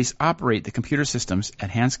employees operate the computer systems at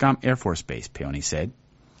Hanscom Air Force Base, Peony said.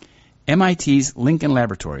 MIT's Lincoln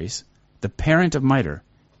Laboratories, the parent of MITRE,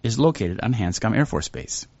 is located on Hanscom Air Force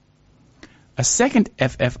Base. A second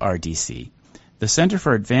FFRDC, the Center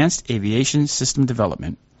for Advanced Aviation System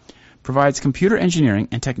Development, provides computer engineering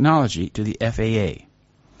and technology to the FAA.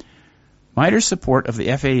 MITRE's support of the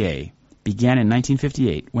FAA began in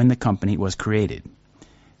 1958 when the company was created.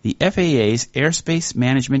 The FAA's Airspace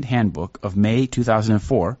Management Handbook of May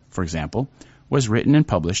 2004, for example, was written and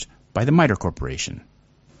published by the MITRE Corporation.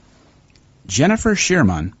 Jennifer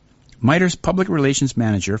Schiermann, MITRE's Public Relations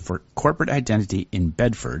Manager for Corporate Identity in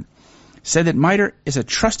Bedford, said that MITRE is a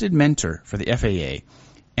trusted mentor for the FAA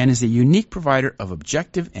and is a unique provider of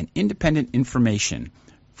objective and independent information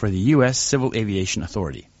for the U.S. Civil Aviation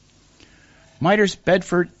Authority. MITRE's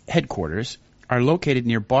Bedford headquarters are located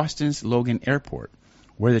near Boston's Logan Airport,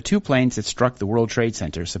 where the two planes that struck the World Trade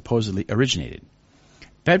Center supposedly originated.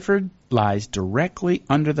 Bedford lies directly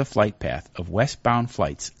under the flight path of westbound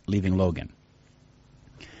flights leaving Logan.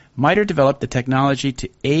 MITRE developed the technology to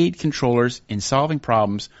aid controllers in solving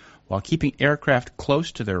problems while keeping aircraft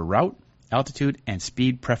close to their route, altitude, and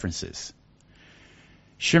speed preferences.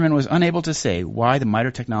 Sherman was unable to say why the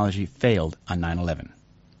MITRE technology failed on 9/11.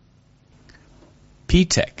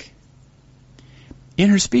 P-Tech. In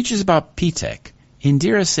her speeches about P-Tech,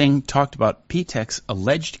 Indira Singh talked about P-Tech's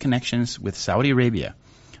alleged connections with Saudi Arabia,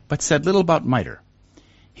 but said little about MITRE.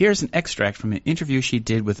 Here's an extract from an interview she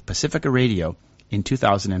did with Pacifica Radio in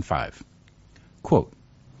 2005. Quote,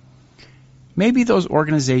 maybe those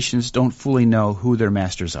organizations don't fully know who their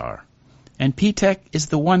masters are, and P-Tech is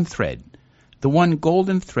the one thread, the one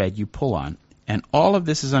golden thread you pull on, and all of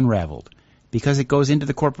this is unraveled, because it goes into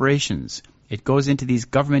the corporations, it goes into these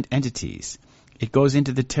government entities, it goes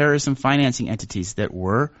into the terrorism financing entities that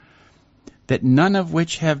none of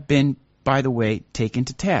which have been by the way, taken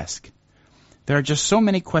to task? There are just so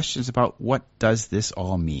many questions about what does this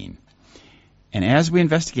all mean. And as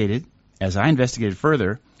I investigated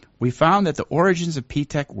further, we found that the origins of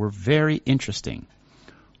P-TECH were very interesting.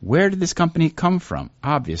 Where did this company come from?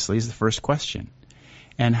 Obviously, is the first question.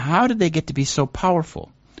 And how did they get to be so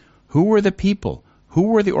powerful? Who were the people? Who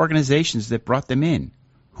were the organizations that brought them in?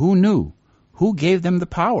 Who knew? Who gave them the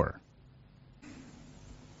power?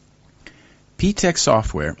 P-TECH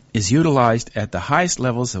software is utilized at the highest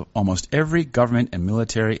levels of almost every government and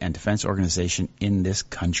military and defense organization in this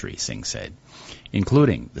country, Singh said,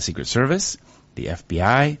 including the Secret Service, the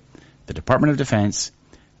FBI, the Department of Defense,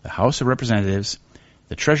 the House of Representatives,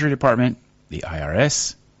 the Treasury Department, the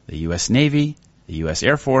IRS, the U.S. Navy, the U.S.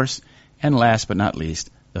 Air Force, and last but not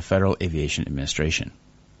least, the Federal Aviation Administration.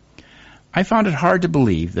 I found it hard to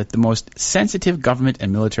believe that the most sensitive government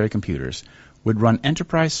and military computers would run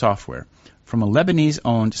enterprise software from a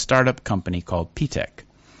Lebanese-owned startup company called P-TECH.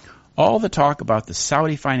 All the talk about the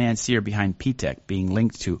Saudi financier behind P-TECH being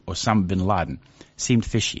linked to Osama bin Laden seemed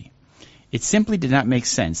fishy. It simply did not make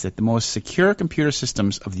sense that the most secure computer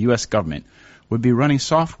systems of the U.S. government would be running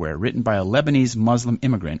software written by a Lebanese Muslim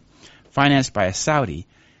immigrant financed by a Saudi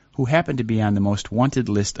who happened to be on the most wanted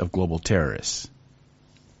list of global terrorists.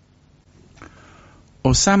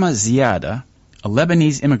 Osama Ziada, a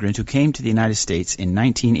Lebanese immigrant who came to the United States in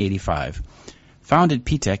 1985, founded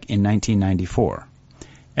P-TECH in 1994.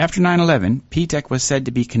 After 9/11, P-TECH was said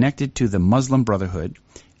to be connected to the Muslim Brotherhood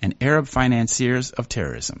and Arab financiers of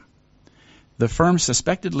terrorism. The firm's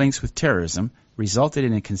suspected links with terrorism resulted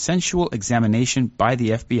in a consensual examination by the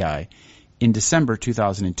FBI in December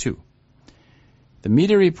 2002. The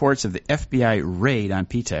media reports of the FBI raid on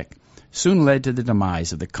P-TECH soon led to the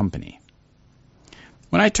demise of the company.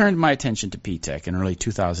 When I turned my attention to P-TECH in early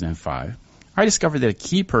 2005, I discovered that a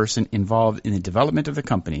key person involved in the development of the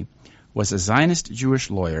company was a Zionist Jewish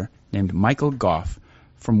lawyer named Michael Goff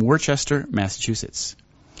from Worcester, Massachusetts.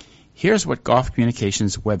 Here's what Goff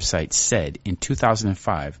Communications' website said in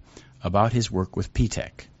 2005 about his work with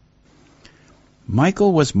P-TECH.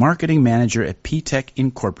 Michael was marketing manager at P-TECH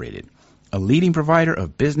Incorporated, a leading provider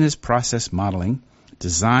of business process modeling,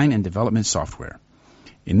 design, and development software.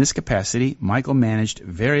 In this capacity, Michael managed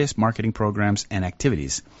various marketing programs and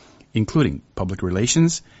activities, including public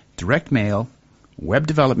relations, direct mail, web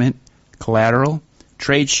development, collateral,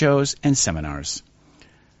 trade shows, and seminars.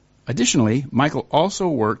 Additionally, Michael also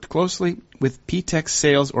worked closely with P-TECH's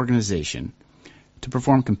sales organization to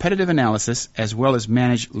perform competitive analysis as well as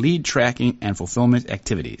manage lead tracking and fulfillment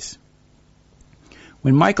activities.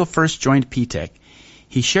 When Michael first joined P-TECH,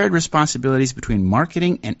 he shared responsibilities between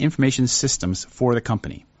marketing and information systems for the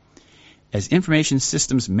company. As information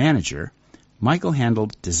systems manager, Michael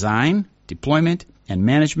handled design, deployment, and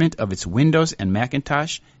management of its Windows and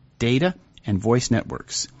Macintosh, data, and voice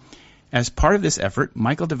networks. As part of this effort,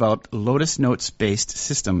 Michael developed Lotus Notes-based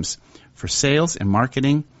systems for sales and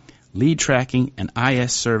marketing, lead tracking, and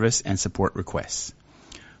IS service and support requests.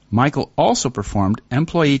 Michael also performed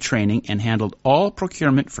employee training and handled all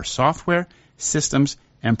procurement for software, systems,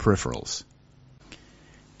 and peripherals.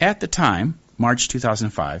 At the time, March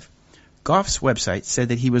 2005, Goff's website said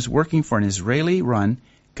that he was working for an Israeli-run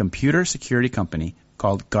computer security company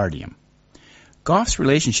called Guardium. Goff's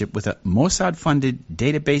relationship with a Mossad-funded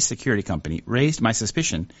database security company raised my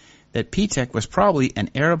suspicion that P-TECH was probably an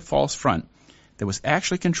Arab false front that was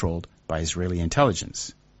actually controlled by Israeli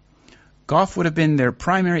intelligence. Goff would have been their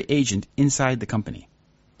primary agent inside the company.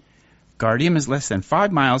 Guardium is less than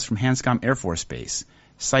 5 miles from Hanscom Air Force Base,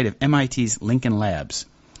 site of MIT's Lincoln Labs,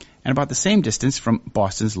 and about the same distance from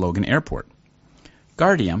Boston's Logan Airport.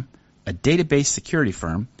 Guardium, a database security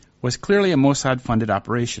firm, was clearly a Mossad-funded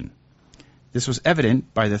operation. This was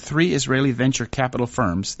evident by the 3 Israeli venture capital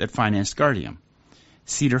firms that financed Guardium: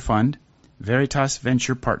 Cedar Fund, Veritas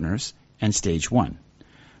Venture Partners, and Stage One.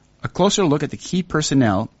 A closer look at the key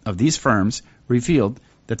personnel of these firms revealed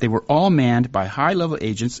that they were all manned by high-level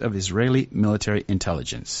agents of Israeli military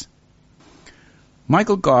intelligence.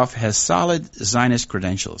 Michael Goff has solid Zionist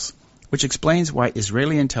credentials, which explains why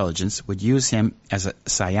Israeli intelligence would use him as a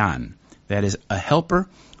sayan, that is, a helper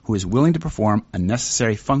who is willing to perform a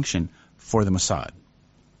necessary function for the Mossad.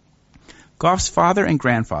 Goff's father and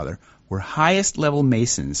grandfather were highest-level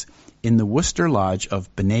Masons in the Worcester Lodge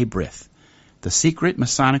of B'nai B'rith, the secret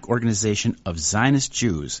Masonic organization of Zionist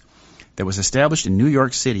Jews that was established in New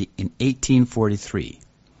York City in 1843.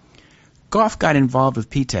 Goff got involved with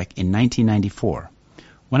P-TECH in 1994.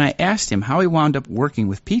 When I asked him how he wound up working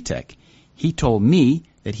with P-TECH, he told me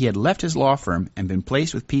that he had left his law firm and been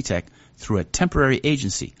placed with P-TECH through a temporary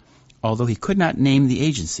agency, although he could not name the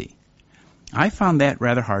agency. I found that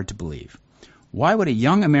rather hard to believe. Why would a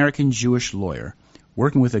young American Jewish lawyer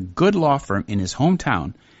working with a good law firm in his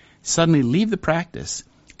hometown suddenly leave the practice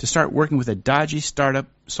to start working with a dodgy startup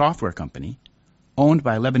software company owned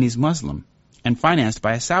by a Lebanese Muslim and financed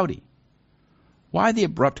by a Saudi? Why the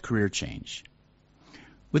abrupt career change?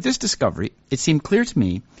 With this discovery, it seemed clear to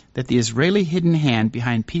me that the Israeli hidden hand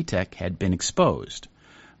behind P-Tech had been exposed.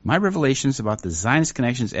 My revelations about the Zionist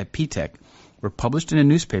connections at P-Tech were published in a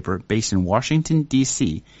newspaper based in Washington,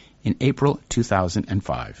 D.C. in April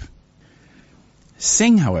 2005.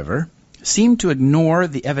 Singh, however, seemed to ignore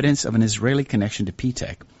the evidence of an Israeli connection to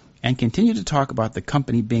P-Tech and continued to talk about the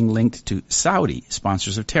company being linked to Saudi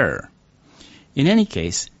sponsors of terror. In any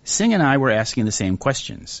case, Singh and I were asking the same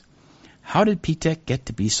questions. How did P-Tech get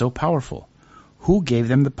to be so powerful? Who gave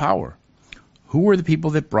them the power? Who were the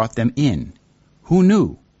people that brought them in? Who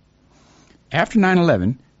knew? After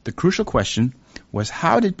 9/11, the crucial question was,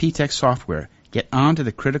 how did P-Tech software get onto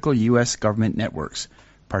the critical U.S. government networks,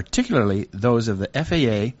 particularly those of the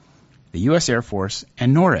FAA, the U.S. Air Force,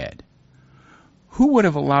 and NORAD? Who would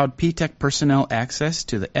have allowed P-Tech personnel access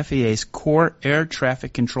to the FAA's core air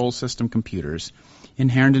traffic control system computers in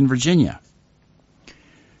Herndon, Virginia?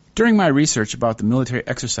 During my research about the military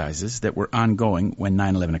exercises that were ongoing when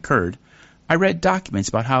 9/11 occurred, I read documents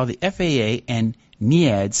about how the FAA and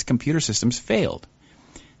NEAD's computer systems failed.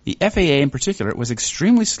 The FAA in particular was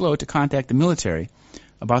extremely slow to contact the military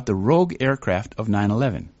about the rogue aircraft of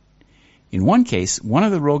 9/11. In one case, one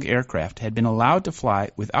of the rogue aircraft had been allowed to fly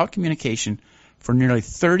without communication for nearly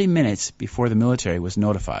 30 minutes before the military was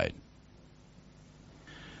notified.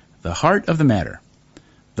 The heart of the matter.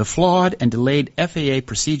 The flawed and delayed FAA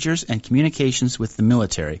procedures and communications with the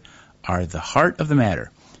military are the heart of the matter,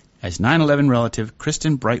 as 9/11 relative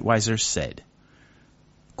Kristen Breitweiser said.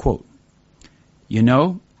 Quote, "You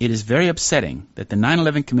know, it is very upsetting that the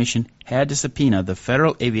 9/11 Commission had to subpoena the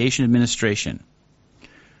Federal Aviation Administration.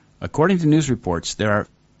 According to news reports, there are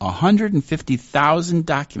 150,000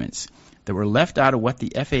 documents that were left out of what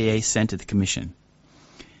the FAA sent to the Commission.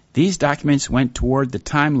 These documents went toward the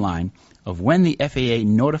timeline of when the FAA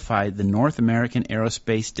notified the North American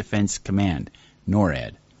Aerospace Defense Command,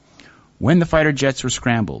 NORAD, when the fighter jets were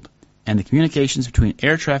scrambled, and the communications between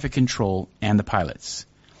air traffic control and the pilots.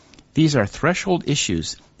 These are threshold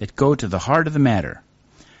issues that go to the heart of the matter.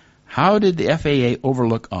 How did the FAA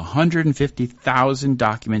overlook 150,000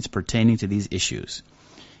 documents pertaining to these issues?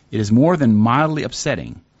 It is more than mildly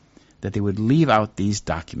upsetting that they would leave out these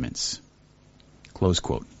documents." Close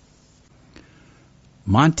quote.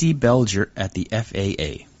 Monty Belger at the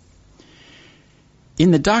FAA. In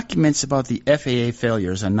the documents about the FAA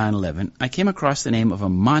failures on 9/11, I came across the name of a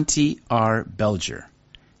Monty R. Belger,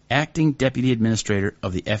 acting deputy administrator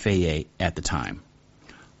of the FAA at the time.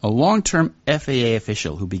 A long-term FAA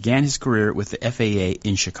official who began his career with the FAA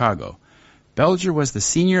in Chicago, Belger was the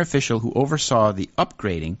senior official who oversaw the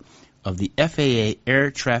upgrading of the FAA air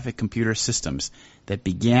traffic computer systems that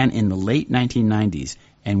began in the late 1990s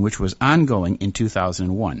and which was ongoing in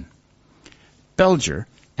 2001. Belger,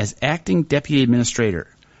 as acting deputy administrator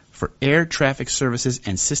for air traffic services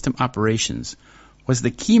and system operations, was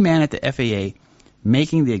the key man at the FAA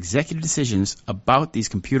making the executive decisions about these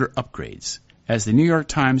computer upgrades, as the New York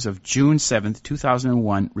Times of June 7,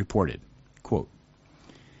 2001 reported. Quote,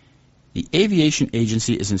 "The aviation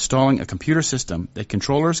agency is installing a computer system that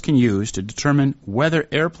controllers can use to determine whether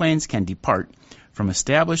airplanes can depart from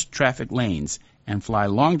established traffic lanes and fly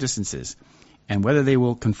long distances, and whether they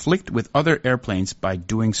will conflict with other airplanes by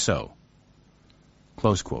doing so."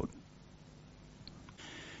 Close quote.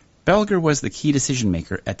 Belger was the key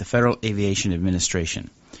decision-maker at the Federal Aviation Administration,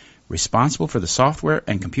 responsible for the software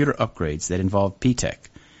and computer upgrades that involved P-Tech,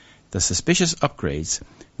 the suspicious upgrades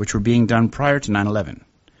which were being done prior to 9/11.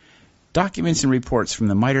 Documents and reports from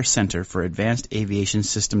the MITRE Center for Advanced Aviation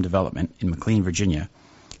System Development in McLean, Virginia,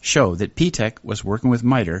 show that P-Tech was working with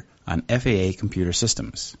MITRE on FAA computer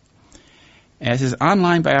systems. As his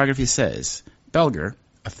online biography says, Belger,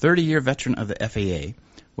 a 30-year veteran of the FAA,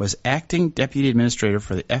 was acting deputy administrator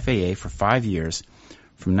for the FAA for 5 years,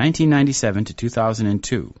 from 1997 to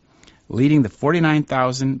 2002, leading the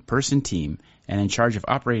 49,000-person team and in charge of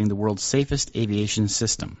operating the world's safest aviation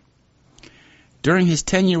system. During his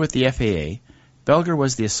tenure with the FAA, Belger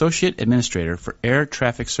was the associate administrator for air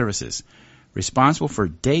traffic services, responsible for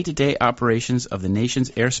day-to-day operations of the nation's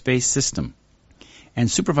airspace system, and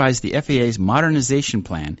supervised the FAA's modernization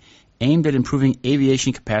plan aimed at improving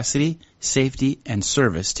aviation capacity, safety, and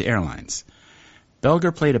service to airlines.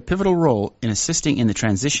 Belger played a pivotal role in assisting in the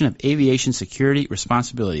transition of aviation security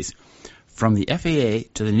responsibilities from the FAA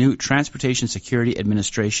to the new Transportation Security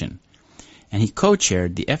Administration, and he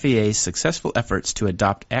co-chaired the FAA's successful efforts to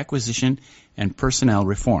adopt acquisition and personnel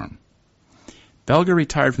reform. Belger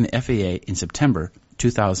retired from the FAA in September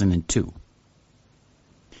 2002.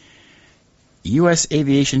 U.S.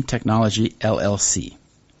 Aviation Technology, LLC.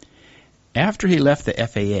 After he left the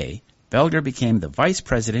FAA, Belger became the vice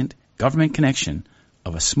president, government connection,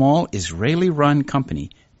 of a small Israeli-run company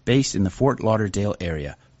based in the Fort Lauderdale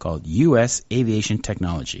area called U.S. Aviation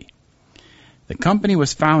Technology. The company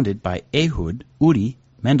was founded by Ehud Udi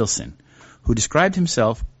Mendelson, who described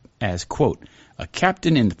himself as, quote, a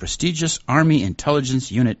captain in the prestigious Army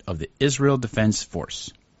Intelligence Unit of the Israel Defense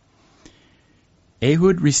Force.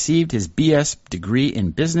 Ehud received his B.S. degree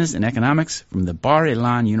in Business and Economics from the Bar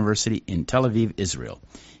Ilan University in Tel Aviv, Israel.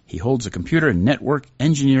 He holds a computer and network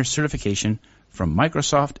engineer certification from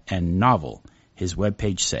Microsoft and Novell, his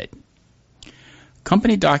webpage said.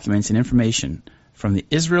 Company documents and information from the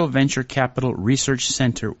Israel Venture Capital Research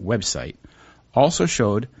Center website also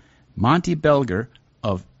showed Monty Belger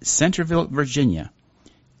of Centerville, Virginia,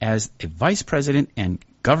 as a vice president and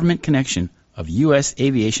government connection of U.S.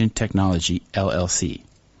 Aviation Technology, LLC.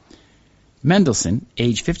 Mendelson,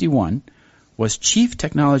 age 51, was Chief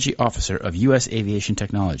Technology Officer of U.S. Aviation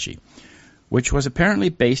Technology, which was apparently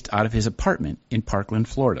based out of his apartment in Parkland,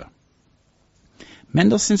 Florida.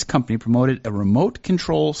 Mendelson's company promoted a remote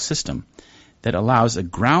control system that allows a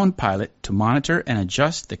ground pilot to monitor and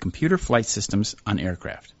adjust the computer flight systems on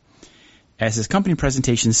aircraft. As his company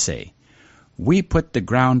presentations say, we put the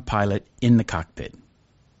ground pilot in the cockpit.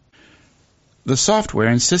 The software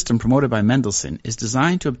and system promoted by Mendelson is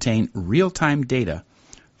designed to obtain real-time data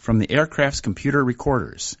from the aircraft's computer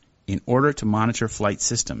recorders in order to monitor flight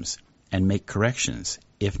systems and make corrections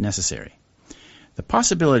if necessary. The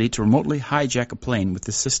possibility to remotely hijack a plane with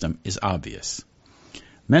this system is obvious.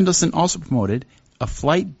 Mendelson also promoted a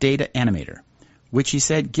flight data animator, which he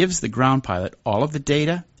said gives the ground pilot all of the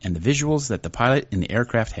data and the visuals that the pilot in the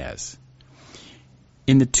aircraft has.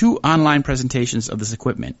 In the 2 online presentations of this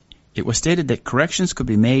equipment, it was stated that corrections could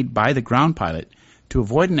be made by the ground pilot to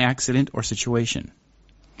avoid an accident or situation.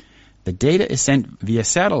 The data is sent via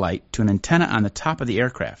satellite to an antenna on the top of the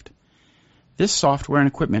aircraft. This software and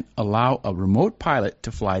equipment allow a remote pilot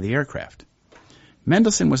to fly the aircraft.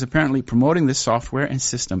 Mendelson was apparently promoting this software and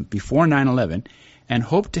system before 9/11 and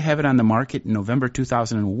hoped to have it on the market in November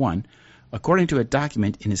 2001, according to a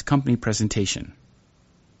document in his company presentation.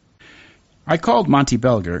 I called Monty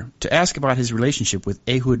Belger to ask about his relationship with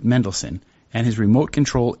Ehud Mendelson and his remote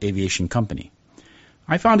control aviation company.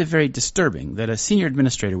 I found it very disturbing that a senior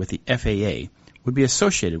administrator with the FAA would be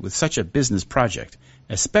associated with such a business project,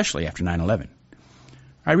 especially after 9/11.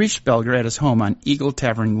 I reached Belger at his home on Eagle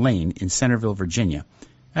Tavern Lane in Centerville, Virginia,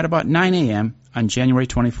 at about 9 a.m. on January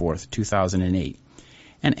 24, 2008,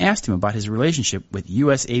 and asked him about his relationship with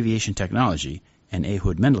U.S. Aviation Technology and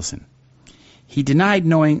Ehud Mendelson. He denied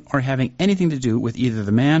knowing or having anything to do with either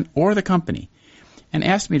the man or the company, and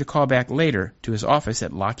asked me to call back later to his office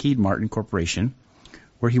at Lockheed Martin Corporation,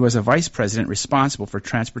 where he was a vice president responsible for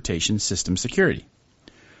transportation system security.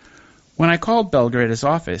 When I called Belger at his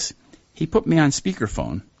office, he put me on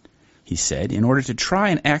speakerphone, he said, in order to try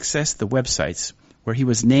and access the websites where he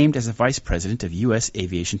was named as a vice president of U.S.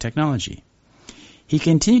 Aviation Technology. He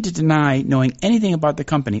continued to deny knowing anything about the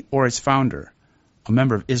company or its founder, a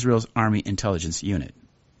member of Israel's Army Intelligence Unit.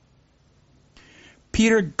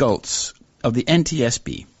 Peter Gultz of the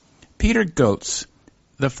NTSB. Peter Gultz,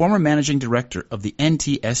 the former managing director of the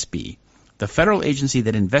NTSB, the federal agency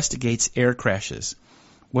that investigates air crashes,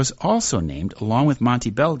 was also named, along with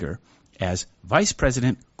Monty Belger, as Vice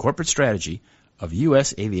President Corporate Strategy of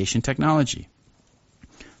U.S. Aviation Technology.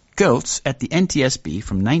 Gultz, at the NTSB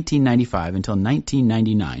from 1995 until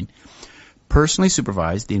 1999, personally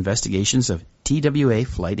supervised the investigations of TWA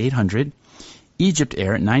Flight 800, Egypt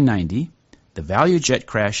Air 990, the Value jet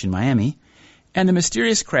crash in Miami, and the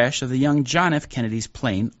mysterious crash of the young John F. Kennedy's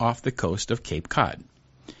plane off the coast of Cape Cod.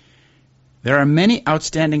 There are many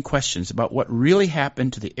outstanding questions about what really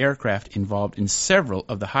happened to the aircraft involved in several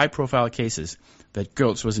of the high-profile cases that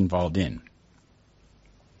Gultz was involved in.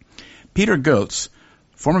 Peter Gultz,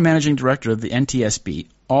 former managing director of the NTSB,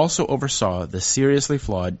 also oversaw the seriously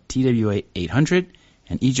flawed TWA 800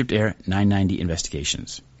 and Egypt Air 990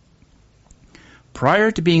 investigations. Prior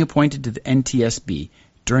to being appointed to the NTSB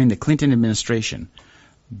during the Clinton administration,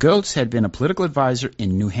 Gultz had been a political advisor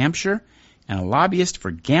in New Hampshire and a lobbyist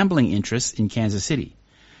for gambling interests in Kansas City,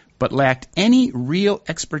 but lacked any real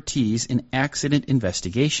expertise in accident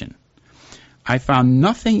investigation. I found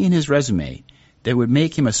nothing in his resume that would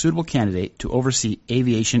make him a suitable candidate to oversee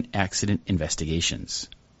aviation accident investigations.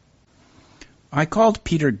 I called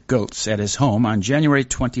Peter Gultz at his home on January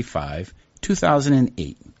 25,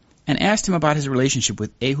 2008, and asked him about his relationship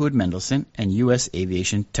with Ehud Mendelson and U.S.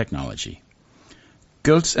 aviation technology.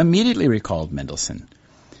 Gultz immediately recalled Mendelson,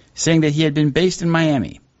 saying that he had been based in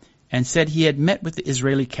Miami, and said he had met with the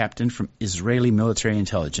Israeli captain from Israeli military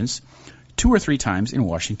intelligence 2 or 3 times in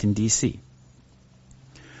Washington, D.C.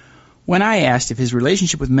 When I asked if his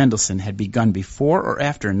relationship with Mendelson had begun before or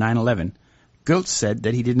after 9/11, Gultz said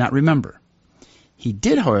that he did not remember. He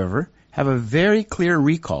did, however, have a very clear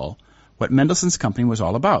recall what Mendelson's company was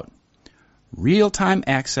all about: real-time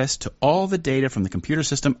access to all the data from the computer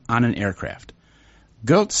system on an aircraft.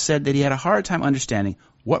 Gultz said that he had a hard time understanding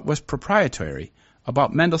what was proprietary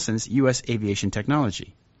about Mendelson's U.S. aviation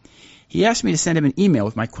technology. He asked me to send him an email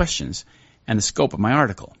with my questions and the scope of my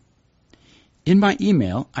article. In my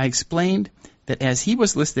email, I explained that as he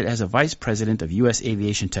was listed as a vice president of U.S.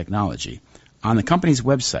 aviation technology on the company's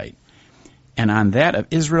website and on that of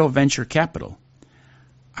Israel Venture Capital,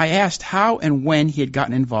 I asked how and when he had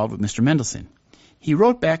gotten involved with Mr. Mendelson. He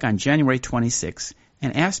wrote back on January 26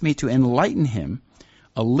 and asked me to enlighten him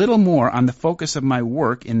a little more on the focus of my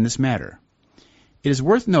work in this matter. It is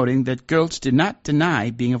worth noting that Gultz did not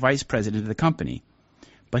deny being a vice president of the company,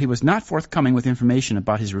 but he was not forthcoming with information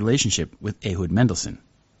about his relationship with Ehud Mendelson.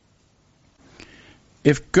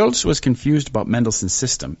 If Gultz was confused about Mendelson's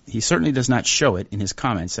system, he certainly does not show it in his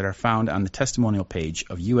comments that are found on the testimonial page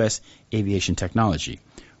of U.S. Aviation Technology,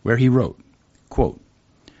 where he wrote, quote,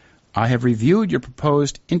 "I have reviewed your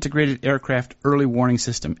proposed integrated aircraft early warning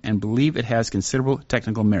system and believe it has considerable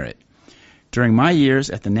technical merit. During my years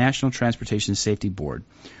at the National Transportation Safety Board,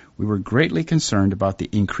 we were greatly concerned about the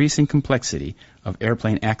increasing complexity of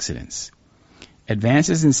airplane accidents.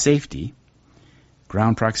 Advances in safety,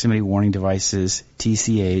 ground proximity warning devices,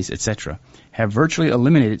 TCAs, etc., have virtually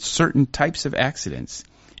eliminated certain types of accidents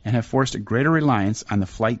and have forced a greater reliance on the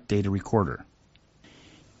flight data recorder.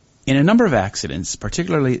 In a number of accidents,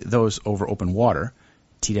 particularly those over open water,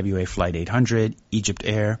 TWA Flight 800, Egypt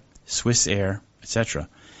Air, Swiss Air, etc.,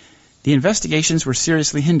 the investigations were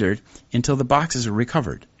seriously hindered until the boxes were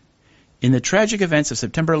recovered. In the tragic events of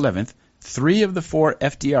September 11th, 3 of the 4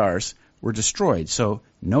 FDRs were destroyed, so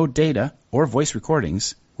no data or voice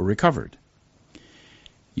recordings were recovered.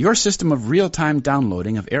 Your system of real-time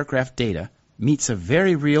downloading of aircraft data meets a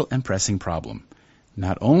very real and pressing problem.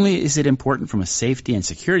 Not only is it important from a safety and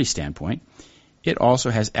security standpoint, it also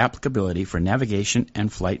has applicability for navigation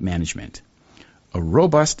and flight management. A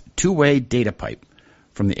robust 2-way data pipe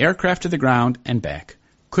from the aircraft to the ground and back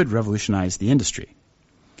could revolutionize the industry.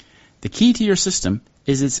 The key to your system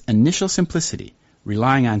is its initial simplicity,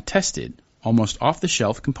 relying on tested, almost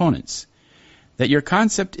off-the-shelf components. That your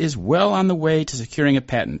concept is well on the way to securing a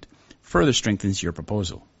patent further strengthens your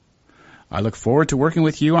proposal. I look forward to working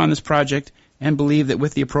with you on this project and believe that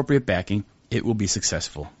with the appropriate backing, it will be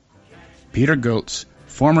successful. Peter Gultz,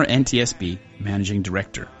 former NTSB Managing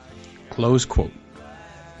Director." Close quote.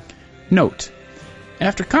 Note: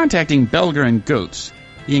 after contacting Belger and Gultz,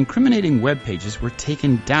 the incriminating web pages were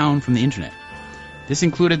taken down from the Internet. This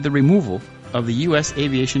included the removal of the U.S.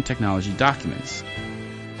 aviation technology documents.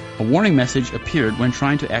 A warning message appeared when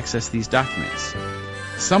trying to access these documents.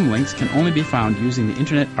 Some links can only be found using the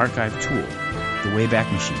Internet Archive tool, the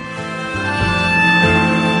Wayback Machine.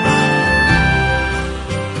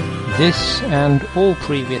 This and all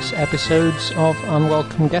previous episodes of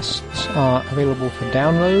Unwelcome Guests are available for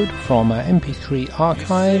download from our MP3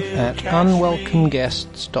 archive at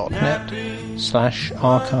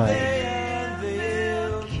unwelcomeguests.net/archive.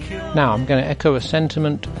 Now, I'm going to echo a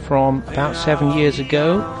sentiment from about 7 years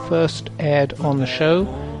ago, first aired on the show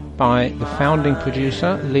by the founding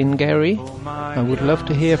producer, Lynn Gary. I would love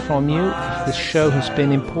to hear from you if this show has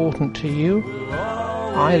been important to you,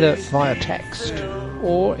 either via text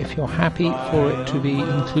or if you're happy for it to be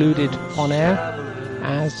included on air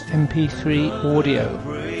as MP3 audio.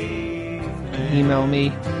 You can email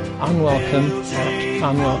me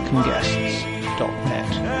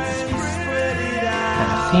unwelcome@unwelcomeguests.net.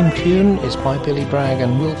 Our theme tune is by Billy Bragg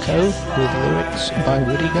and Wilco, with lyrics by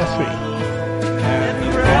Woody Guthrie. And the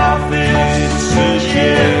prophet says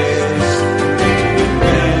yes.